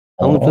گزیر،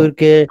 همونطور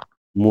که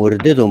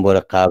مرده دنبال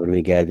قبر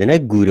میگرده نه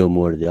گور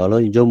مرده. حالا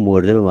اینجا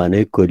مرده به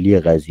معنای کلی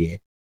قضیه.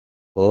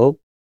 خب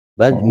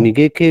بعد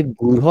میگه که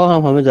گورها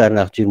هم همه در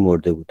نخجیر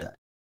مرده بودن.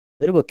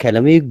 داره با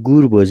کلمه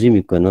گور بازی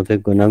میکنه.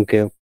 فکر کنم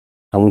که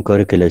همون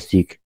کار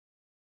کلاسیک.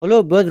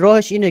 حالا باید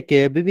راهش اینه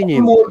که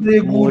ببینیم مرده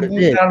گور بود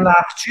مرده. در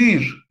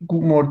نخچیر،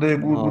 مرده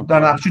گور بود آه. در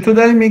نخچیر، تو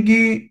داری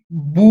میگی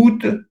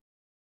بود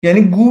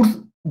یعنی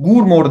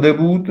گور مرده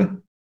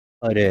بود.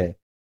 آره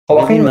خب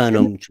به آخه این این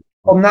معنا.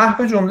 خب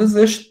نحو جمله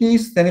زشت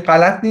نیست، یعنی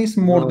غلط نیست.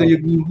 مرده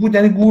گور بود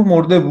یعنی گور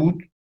مرده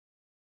بود.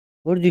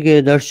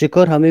 دیگه در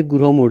شکار همه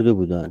گورها مرده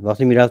بودن.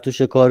 وقتی میرفت تو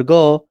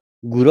شکارگاه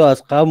گورها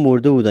از قبل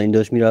مرده بودن. این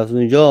داشت میرفت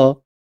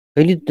اونجا،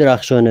 خیلی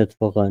درخشان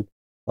اتفاقا.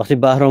 وقتی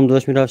بهرام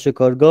داشت میرفت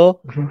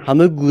شکارگاه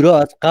همه گورها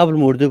از قبل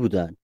مرده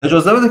بودن.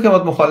 اجازه بده که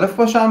باید مخالف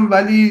باشم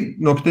ولی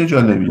نکته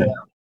جالبیه.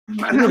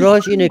 این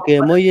راهش اینه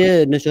که ما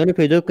یه نشانه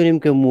پیدا کنیم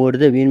که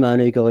مرده به این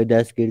معنی که آقای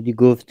دستگردی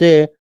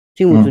گفته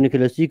توی متون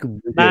کلاسیک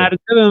بوده. مرده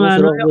به شما معنای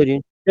سراغ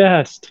دارین؟ آبدیده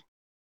هست.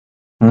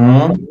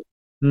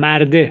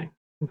 مرده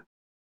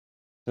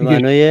به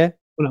معنای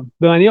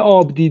به معنی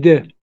آب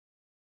دیده،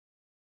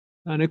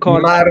 معنی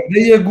کار.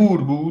 مرده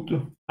گور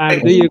بود.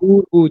 مرده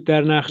گور بود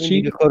در این نخچیر.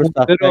 دیگه کارو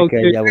سخت‌تر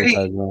کردی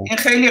ابوالفضل. این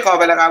خیلی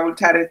قابل قبول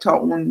تره تا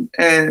اون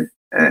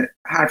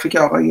حرفی که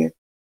آقای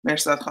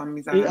مرزاد خان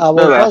میزنن.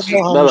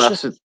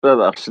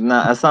 ببخشید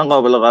نه اصلا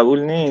قابل قبول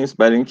نیست،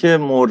 برای اینکه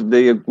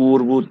مرده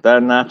گور بود در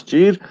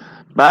نخچیر،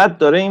 بعد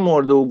داره این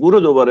مرده و گور رو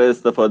دوباره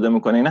استفاده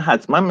میکنه. این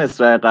حتما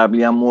مصرع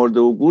قبلی هم مرده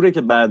و گوره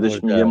که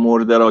بعدش میگه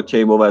مرده را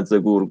کی بود ز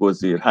گور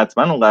گزیر.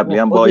 حتما اون قبلی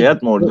هم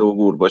باید مرده و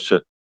گور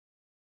باشه.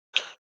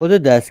 خود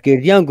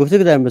دستگردی هم گفته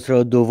که در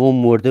مصرع دوم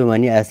مرده به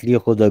معنی اصلی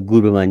خدا،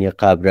 گور به معنی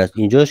قبر است.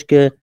 اینجاش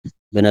که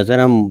به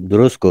نظرم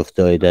درست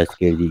گفته های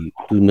دستگردی.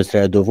 تو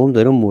مصرع دوم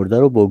داره مرده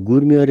رو با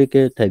گور میاره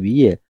که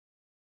طبیعیه.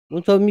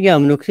 اون تا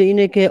میگم نکته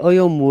اینه که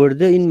آیا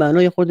مرده این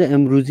معنای خود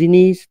امروزی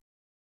نیست؟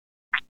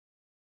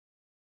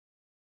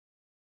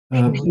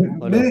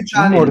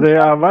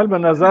 مرده اول به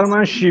نظر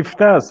من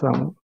شیفته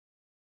هستم.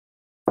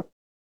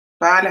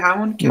 بله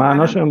همون که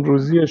معناش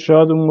امروزیه.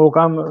 شاید اون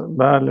موقع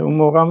بله اون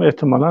موقع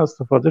احتمالا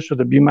استفاده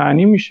شده، بی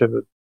معنی میشه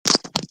بده.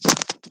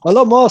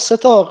 حالا ما 3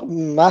 تا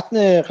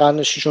متن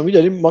قرن ششمی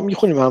داریم، ما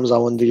میخونیم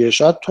همزمان دیگه،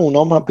 شاید تو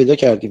اونام هم پیدا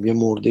کردیم یه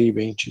مرده‌ای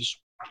به این چیز.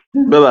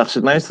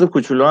 ببخشید من یه چیز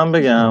کوچولو هم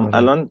بگم.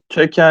 الان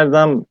چک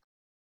کردم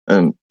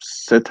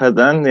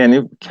ستدن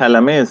یعنی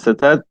کلمه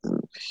ستد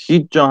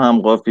هیچ جا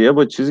هم قافیه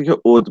با چیزی که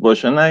اد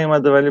باشه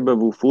نیومده، ولی به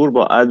وفور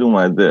با اد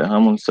اومده،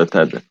 همون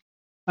ستده.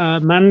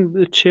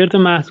 من چرت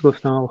محض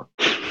گفتم آقا.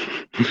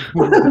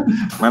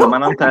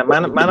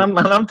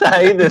 منم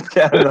تاییدت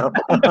کردم.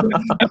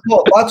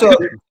 بچه‌ها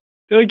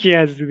تو کی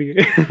هستی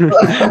دیگه؟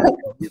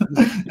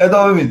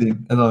 ادامه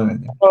میدیم.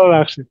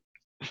 ببخشید.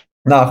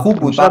 نه خوب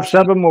بود.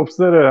 شب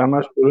مبصره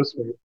همش درست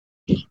بود.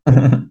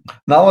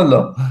 نه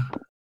والا.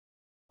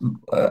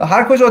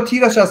 هر کجا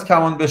تیرش از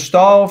کمان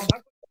بشتافت،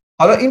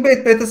 حالا این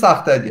بیت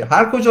سخت‌تریه.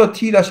 هر کجا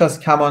تیرش از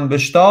کمان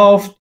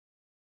بشتافت،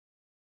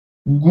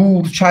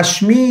 گور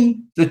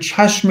چشمی ز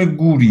چشم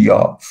گوری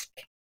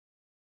یافت،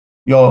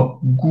 یا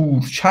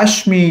گور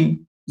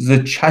چشمی ز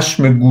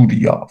چشم گوری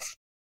یافت.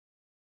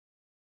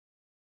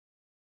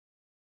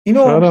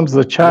 اینو شاید ز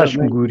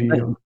چشم گوری.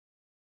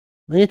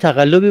 من یه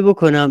تقلبی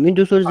بکنم. این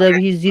دو سر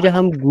ذبیحی زیر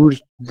هم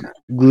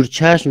گور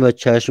چشم و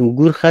چشم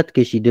گور خط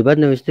کشیده، بعد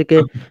نوشته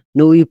که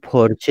نوعی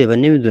پارچه و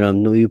نمیدونم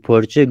نوعی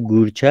پارچه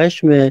گور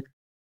چشمه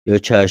یا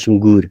چشم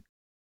گور.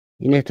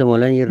 این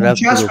احتمالاً یه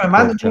ربطی به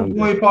پارچه هم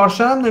نوعی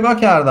پارچه هم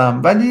نگاه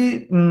کردم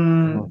ولی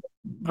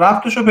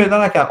ربطشو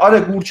پیدا نکردم. آره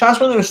گور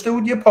چشم نوشته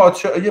بود یه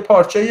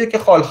پارچه‌ایه که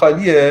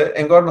خالخالیه،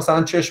 انگار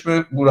مثلا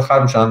چشم گور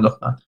خروش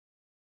انداختن.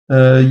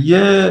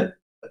 یه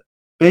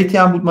بیتی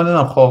هم بود، من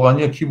نمیدونم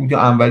خاقانی یا کی بود یا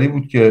انوری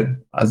بود که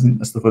از این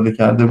استفاده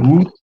کرده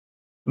بود،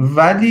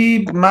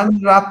 ولی من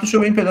ربطشو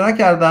به این پیدا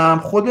نکردم.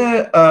 خود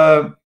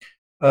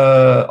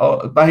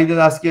وحید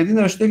دستگردی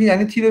نوشته که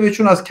یعنی تیر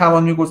بچون از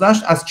کمان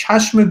میگذشت، از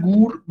چشم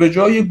گور به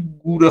جای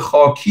گور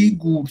خاکی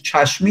گور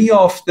چشمی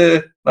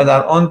یافته و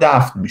در آن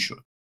دفن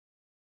میشد.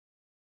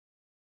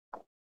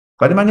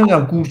 ولی من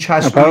نمیدونم گور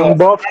چشمی اون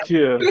بافت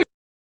چیه؟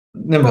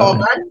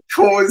 واقعا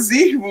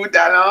توضیح بود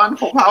الان.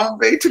 خب همون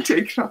بیتو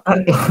تکرار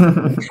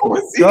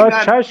یا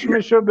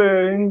چشمشو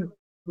به این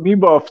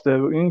میبافته،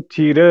 این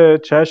تیره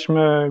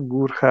چشم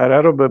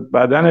گورخره رو به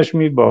بدنش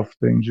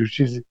میبافته، اینجور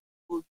چیزی.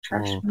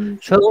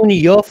 شاید اون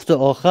یافت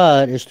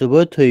آخر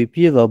اشتباه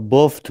تایپیه و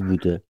بافت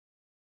بوده.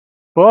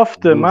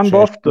 بافته. من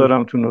بافت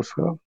دارم تو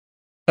نسخه.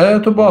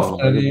 تو بافت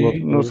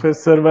داری؟ نسخه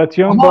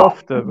ثروتیان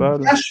بافته.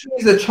 بله.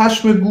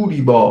 چشم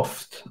گوری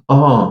بافت.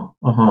 آها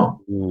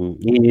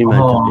این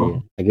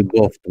منطقیه اگه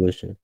بافت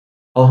باشه.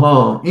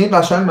 آها، این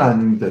قشنگ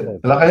معنی میده.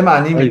 بالاخره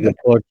معنی میده.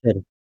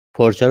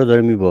 پارچه رو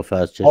داره میبافه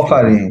از چشم.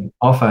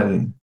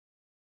 آفرین.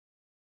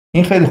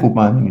 این خیلی خوب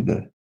معنی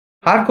میده.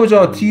 هر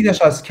کجا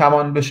تیرش از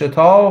کمان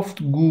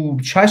بشتافت،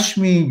 گور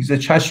چشمی ز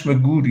چشم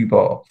گوری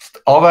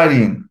بافت.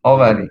 آورین.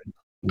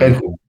 خیلی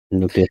خوب.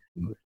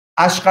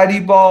 اشقری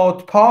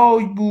باد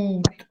پای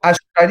بود،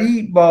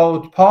 اشقری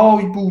باد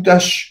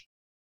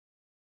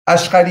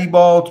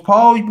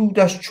پای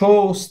بودش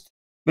چست،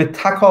 به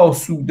تک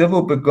آسوده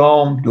و به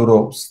گام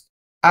درست.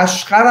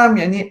 اشقرم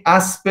یعنی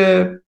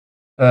اسب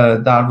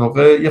در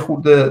واقع یه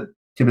خورده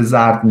که به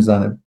زرد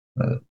میزنه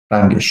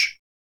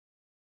رنگش.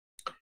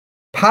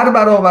 پر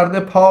برآورده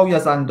پای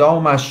از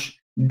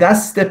اندامش،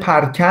 دست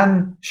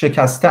پرکن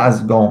شکسته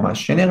از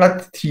گامش. یعنی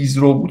اینقدر تیز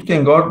رو بود که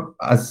انگار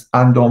از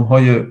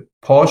اندامهای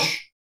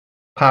پاش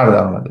پر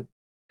در اومده.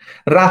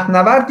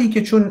 رهنوردی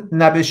که چون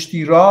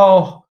نبشتی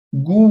راه،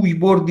 گوی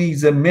بردی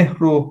ز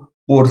مهر و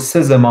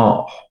برسه ز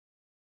ماه.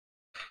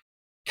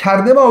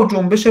 کرده با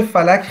جنبش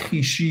فلک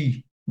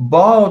خویشی،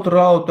 باد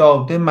را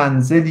داده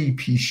منزلی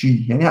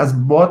پیشی. یعنی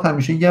از باد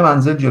همیشه یه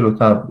منزل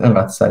جلوتر بود،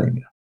 انقدر سریع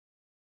میره.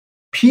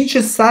 پیچ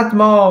 100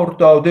 مار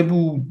داده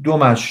بود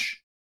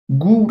دمش،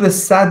 گور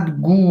 100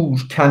 گور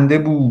کنده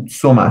بود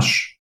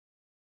سمش.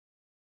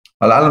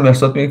 حالا الان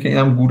مرساد میگه که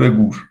اینم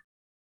گور.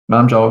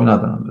 منم جوابی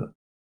ندارم.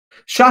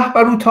 شه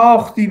برو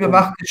تاختی به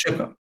وقت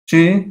شکار.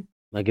 چی؟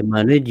 مگه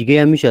معنی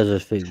دیگه هم میشه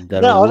ازش فکر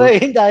در نه آره،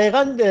 این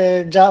دقیقاً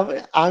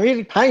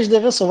امیر 5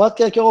 دقیقه صحبت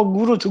کرد که آقا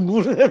گور رو تو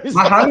گور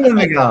نمیزنن. من همین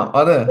میگم.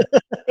 آره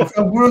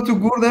گفتم گور رو تو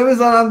گور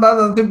نمیزنن،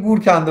 بعد گور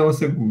کنده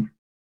واسه گور.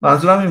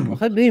 منظورم این بود.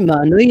 آخه ببین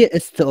معنای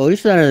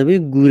استعاریش دارن.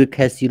 ببین گور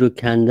کسی رو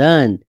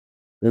کندن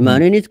به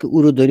معنی نیست که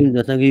او رو داریم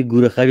مثلا یه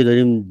گور خری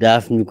داریم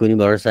دفن میکنیم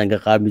برای سنگ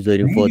قبر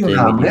میذاریم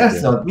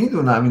فاتحه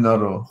میدونم اینا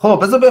رو. خب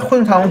بذار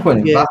بخونیم تموم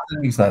کنیم، وقت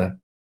میگذره.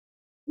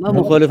 من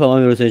مخالفم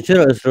امیر حسین.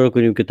 چرا اصرار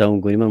کنیم که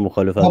تموم کنیم؟ من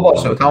مخالفم. خب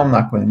باشه تموم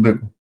نکنیم،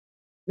 بگو.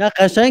 نه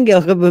قشنگه.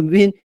 آخه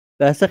ببین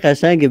بحث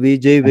قشنگه، به یه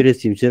جایی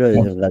برسیم. چرا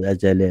اینقدر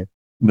عجله؟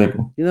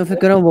 بگو. من فکر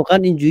کنم واقعا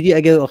اینجوری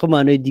اگه آخه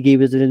معنای دیگه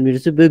بزنید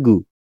میرسه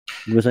بگو.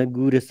 مثلا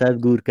گور 100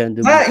 گور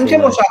کنده بود. نه این که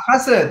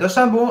مشخصه.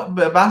 داشتم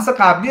به بحث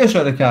قبلی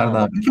اشاره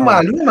کردم. این که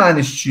معلومه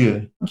معنیش چیه.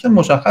 این که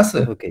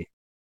مشخصه. اوکی.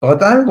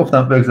 فقط همین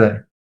گفتم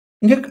بگذاریم.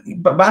 این که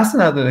بحث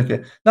نداره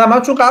که. نه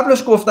من چون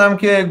قبلش گفتم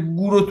که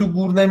گور رو تو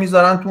گور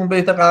نمیذارن تو اون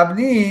بیت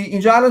قبلی،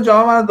 اینجا الان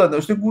جواب من داده.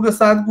 داشته گور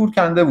 100 گور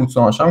کنده بود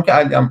سماش، هم که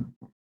علی هم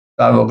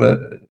در واقع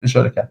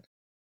اشاره کرد.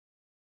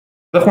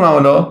 بخونم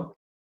حالا.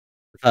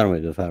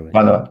 بفرمایید.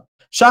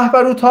 شه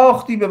برو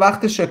تاختی به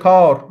وقت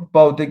شکار،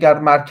 با دگر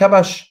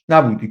مرکبش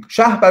نبودی.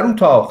 شه برو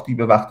تاختی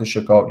به وقت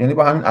شکار یعنی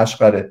با همین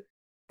اشقره،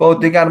 با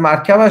دگر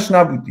مرکبش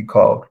نبودی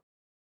کار.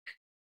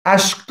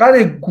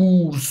 اشقر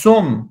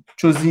گورسم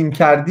چو زین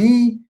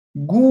کردی،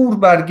 گور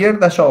بر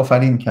گردش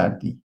آفرین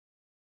کردی.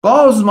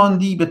 باز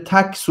ماندی به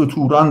تک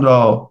ستوران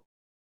را،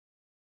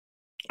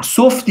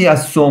 سفتی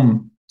از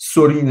سم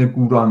سرین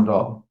گوران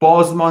را.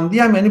 بازماندی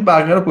هم یعنی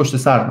برگه رو پشت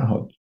سر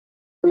نهاد.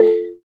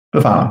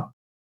 بفهم.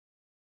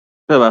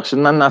 ببخشید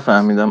من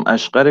نفهمیدم.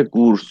 اشقر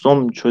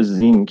گورسم چو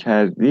زین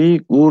کردی،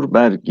 گور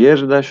بر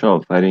گردش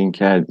آفرین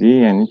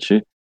کردی یعنی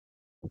چی؟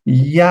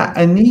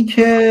 یعنی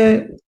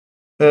که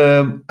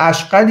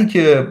اشقری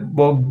که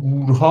با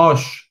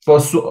گورهاش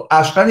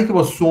اشقری که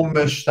با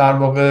سمش در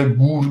واقع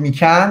گور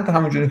میکند،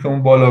 همونجوری که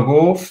اون بالا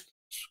گفت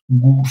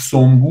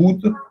گورسم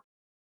بود،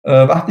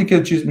 وقتی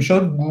که چیز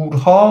میشد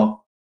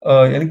گورها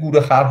یعنی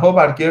گورخرها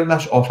بر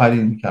گردش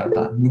آفرین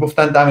میکردن،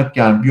 میگفتن دمت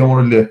گرم بیا ما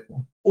رو له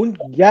کن. اون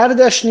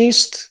گردش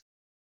نیست؟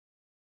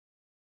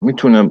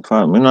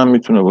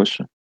 میتونه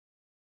باشه.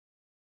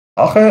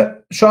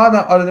 آخه شاید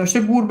آره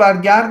نوشته گور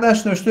بر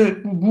گردش، نوشته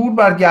گور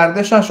بر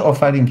گردشش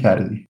آفرین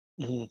کردی.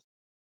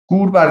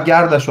 گور بر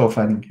گردش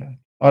آفرین کرد.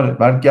 آره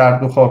بر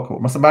گرد و خاک،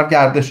 مثلا بر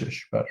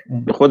گردشش، بر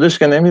به خودش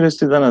که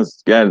نمیرسیدن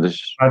از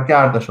گردش، بر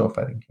گردش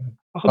آفرین کرد.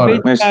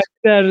 آخه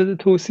در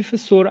توصیف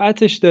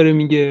سرعتش داره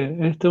میگه،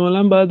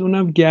 احتمالاً باید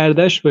اونم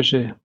گردش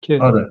باشه که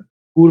آره.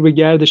 گور به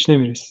گردش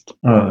نمیرسید.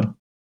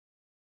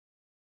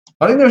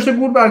 آره نوشته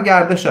گور بر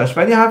گردشش،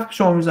 ولی حرف که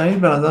شما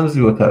میزنید به نظرم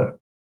زیباتره.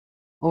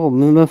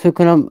 من فکر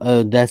کنم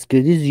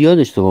دستگردی زیاد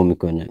اشتباه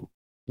میکنه.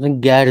 مثلا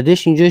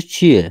گردش اینجاش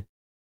چیه؟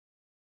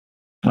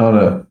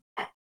 آره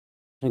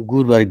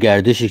گور بر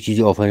گردش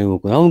چیزی آفرین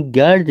میکنه، همون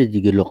گرد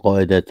دیگه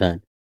قاعدتاً.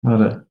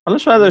 آره حالا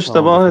شاید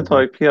اشتباه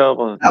تایپی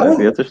آقا،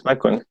 اذیتش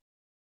نکنید.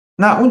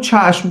 نه اون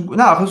چشم،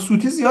 نه آخه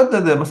سوتی زیاد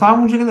داده. مثلا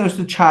همونجا که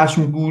نوشته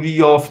چشم گوری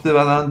یافته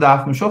بدن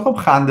دفن میشه، خب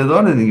خنده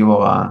داره دیگه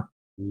واقعا.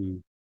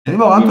 یعنی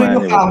واقعا تو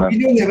اینو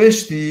فهمیدی و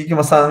نوشتی که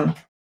مثلا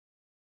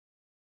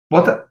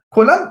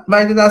کلا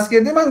وحید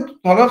دستگردی من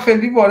حالا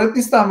خیلی وارد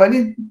نیستم،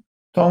 ولی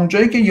تا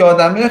اونجایی که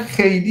یادمه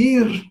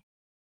خیلی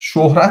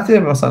شهرت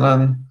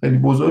مثلا خیلی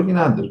بزرگی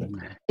نداره.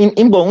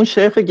 این با اون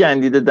شیخ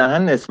گندیده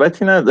دهن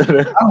نسبتی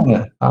نداره.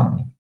 همونه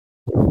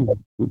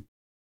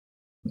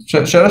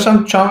شعرش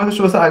هم چند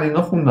وقتش واسه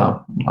علینا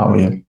خوندم.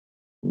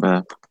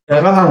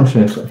 دقیقا همون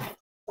شیخه.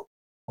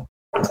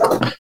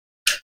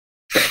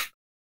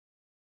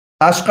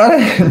 اشقر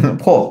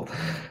خب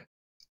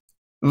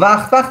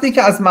وقتی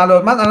که از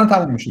ملالت، من الان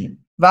تموم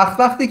میشیم،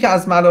 وقتی که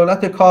از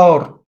ملالت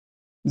کار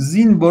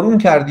زین برون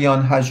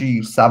کردیان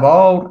هجیر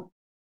سوار،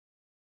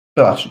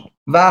 ببخشید،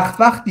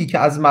 وقتی که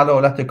از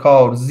ملالت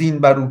کار زین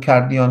برو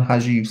کردیان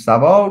هجیر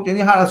سوار،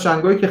 یعنی هر از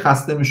جنگایی که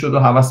خسته میشد و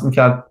هوس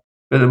میکرد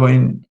بره با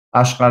این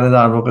اشقره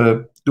در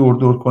واقع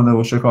دور کنه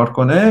و شکار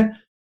کنه،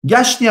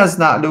 گشتی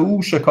از نعل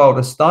او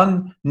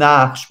شکارستان،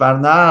 نقش بر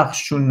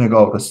نقش چون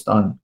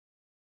نگارستان.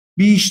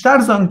 بیشتر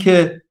زان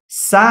که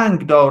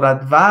سنگ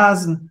دارد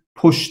وزن،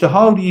 پشته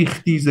ها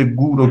ریختی ز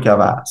گور و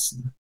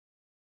گوزن.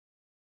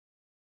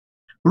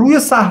 روی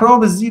صحرا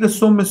به زیر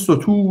سم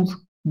ستور،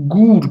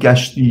 گور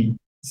گشتی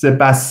ز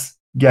بس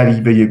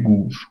گریوه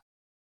گور.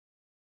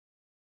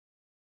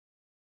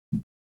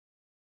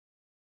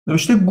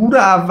 نوشته گور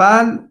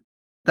اول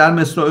در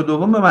مصرع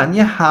دوم به معنی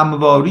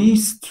همواری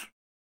است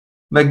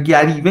و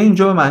گریوه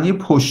اینجا به معنی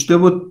پشته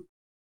و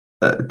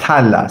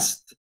تل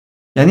است.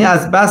 یعنی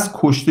از بس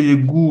کشته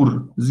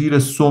گور زیر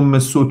سم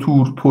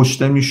ستور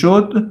پشته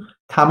میشد،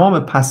 تمام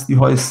پستی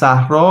های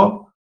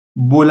صحرا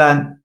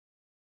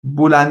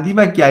بلندی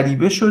و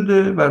گریوه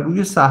شده و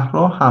روی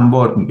صحرا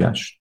هموار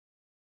میگشت.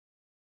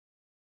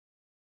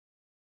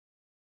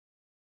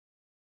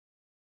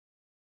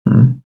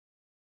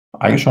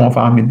 اگه شما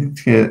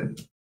فهمیدید که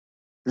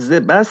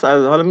زبس،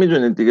 حالا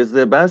میدونید دیگه،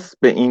 زبس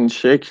به این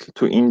شکل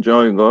تو این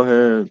جایگاه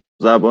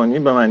زبانی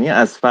به معنی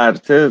از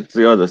فرته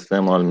زیاد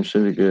استعمال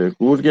میشه دیگه.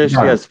 گور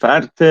گشتی از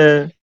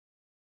فرته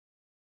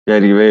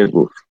گریوه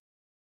گور.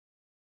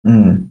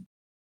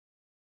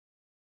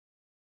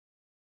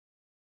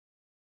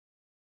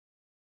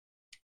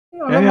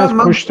 یعنی از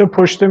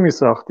پشته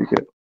میساخت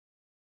دیگه.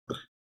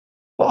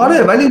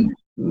 آره،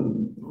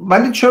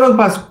 ولی چرا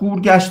پس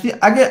گور گشتی؟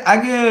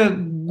 اگه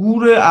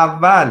گور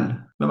اول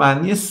به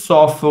معنی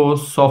صاف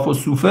و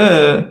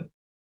صوفه،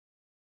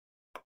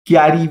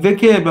 گریوه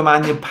که به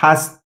معنی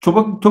پس،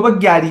 تو با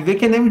گریوه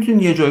که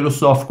نمیتونی یه جایی رو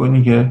صاف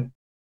کنی که.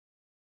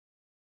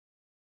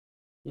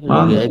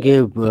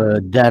 اگه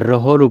دره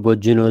ها رو با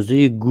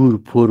جنازه گور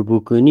پر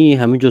بکنی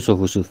همینجا صاف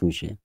و صوف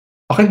میشه.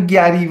 آخه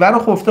گریوه رو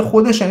خفته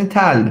خودش یعنی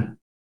تل.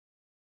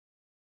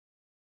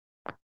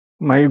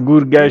 مگه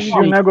گور گشتی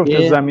رو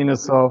نگفته زمین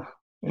صاف؟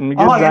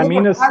 میگه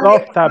زمین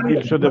صاف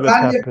تبدیل شده به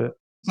تپه.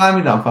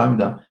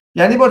 فهمیدم.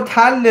 یعنی با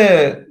تل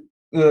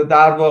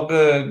در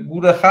واقع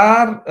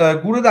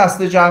گور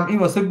دست جمعی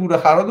واسه گور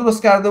خرا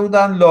درست کرده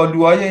بودن،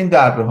 لالوهای این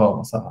دره ها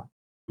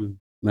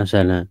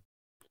مثلا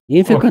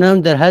این فکر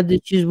کنم در حد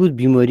چیز بود،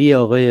 بیماری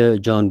آقای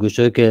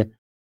جانگوشا که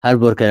هر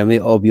بار کلمه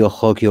آب یا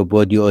خاک یا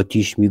باد یا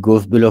آتیش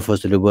میگفت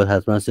بلافاصله باید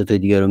حتما سه تا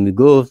دیگر رو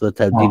میگفت و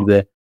تبدیل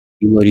به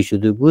بیماری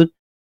شده بود.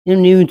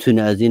 این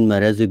نمیتونه از این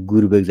مرض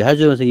گور بگذره. هر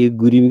جا مثلا یه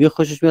گوری میگه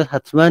خوشش میاد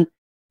حتما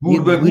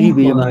گوری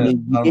به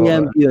معنی دیگه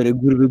هم بیاره،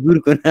 گور به گور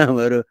کنه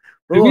همه رو.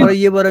 بابا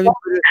یه بارم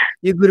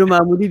یه گور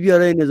معمولی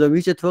بیاره نظامی،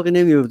 هیچ اتفاقی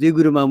نمیفته. یه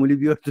گور معمولی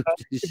بیار تو.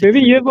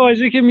 ببین یه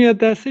واژه که میاد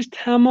دستش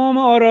تمام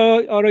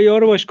آرایه‌ها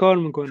رو باش کار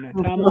میکنه،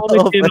 تمام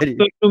کلمات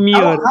رو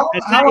میاره،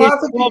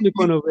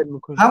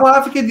 همون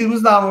حرفی که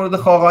دیروز در مورد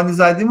خاقانی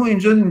زدیم و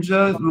اینجا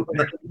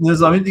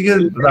نظامی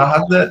دیگه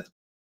راحت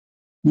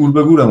گور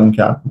به گورمون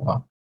کرد.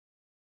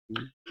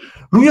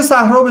 روی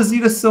صحرا به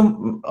زیر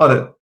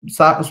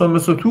سم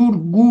ستور،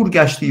 گور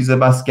گشتی ز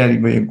بس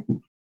گریوه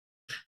گور.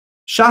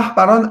 شه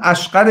بران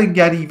اشقر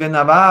گریوه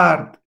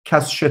نورد،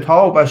 کز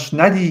شتابش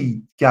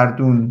ندید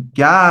گردون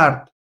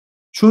گرد.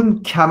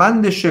 چون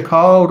کمند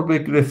شکار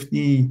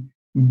بگرفتی،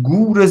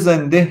 گور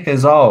زنده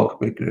هزار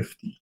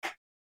بگرفتی.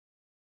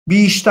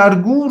 بیشتر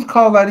گور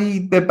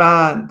کاورید به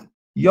بند،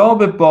 یا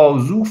به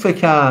بازو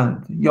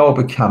فکند یا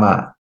به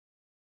کمند.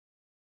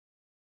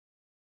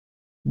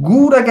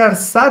 گور اگر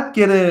 100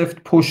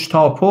 گرفت پشت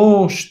تا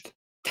پشت،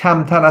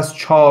 کمتر از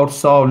 4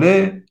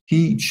 ساله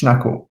هیچ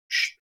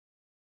نکشت.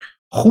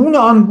 خون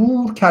آن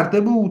گور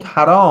کرده بود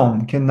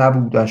حرام، که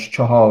نبودش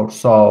 4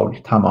 سال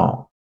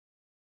تمام.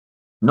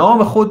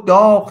 نام خود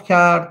داغ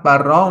کرد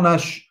بر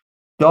رانش،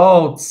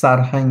 داد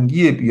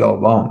سرهنگی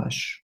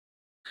بیابانش.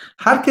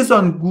 هر که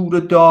زان گور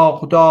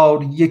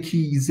داغدار،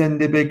 یکی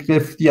زنده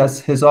بگرفتی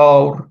از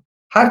هزار.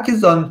 هر که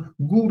زان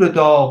گور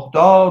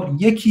داغدار،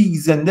 یکی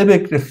زنده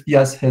بگرفتی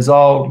از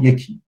هزار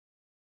یکی.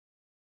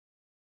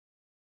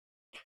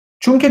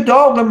 چون که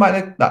داغ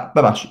ملک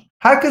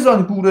هر که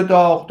زان گور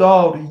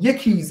داغدار،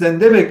 یکی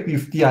زنده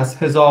بگرفتی از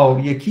هزار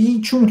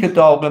یکی. چون که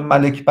داغ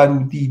ملک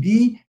برو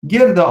دیدی،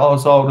 گرد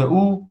آزار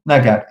او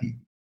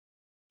نگردیدی.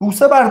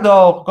 بوسه بر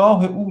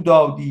داغگاه او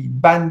دادی،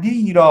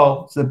 بندی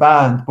را ز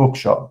بند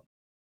بگشاد.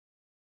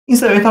 این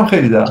سبیت هم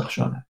خیلی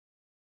درخشانه.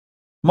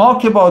 ما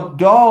که با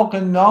داغ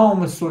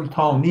نام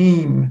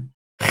سلطانیم،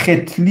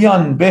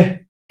 ختلیان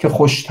به که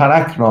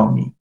خوشترک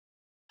رامیم.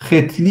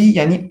 ختلی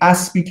یعنی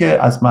اسبی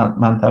که از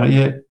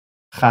منطقه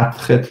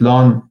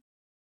ختلان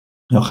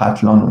یا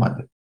ختلان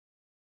اومده.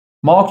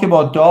 ما که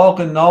با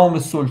داغ نام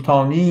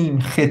سلطانیم،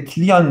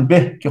 ختلیان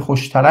به که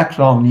خوشترک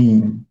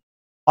رامیم.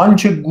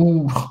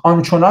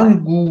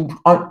 آنچنان گور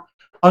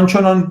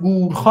آنچنان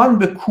گورخان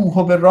به کوه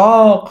و به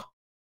راغ،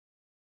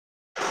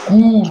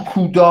 گور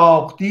کو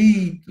داغ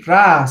دید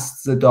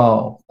رست ز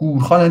داغ.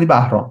 گورخان یعنی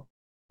بهرام.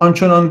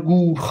 آنچنان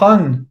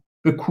گورخان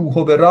به کوه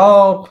و به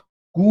راغ،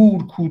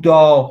 گور کو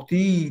داغ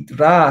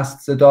دید رست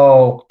ز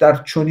داغ.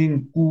 در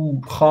چنین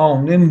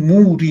گورخانه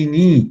موری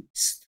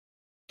نیست،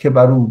 که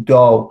بر او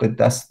داغ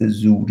دست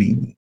زوری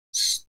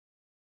نیست.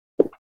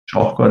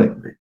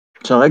 شاهکاره.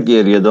 چقدر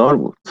گریه دار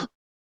بود.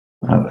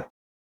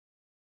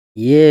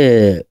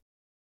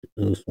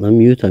 من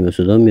میوتم یا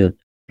صدا میاد؟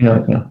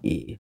 میاد.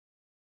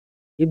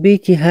 یه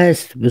بیتی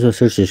هست بذار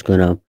سرچش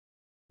کنم.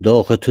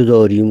 داغ تو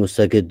داریم و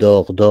سگ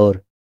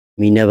داغدار،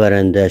 می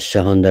نبرنده از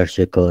شهان در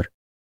شکار.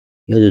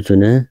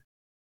 یادتونه؟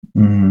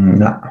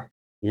 نه.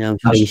 این هم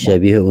خیلی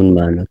شبیه اون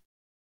معنا.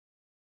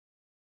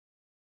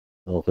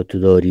 داغ تو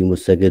داریم و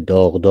سگ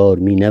داغدار،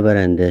 می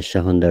نبرنده از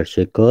شهان در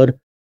شکار.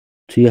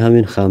 توی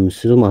همین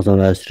خمسه و مخزن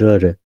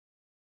الاسراره.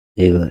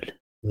 ایول،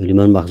 ولی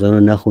من مخزن رو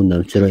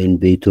نخوندم. چرا این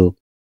بیتو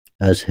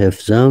از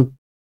حفظم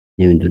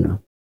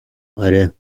نمیدونم. آره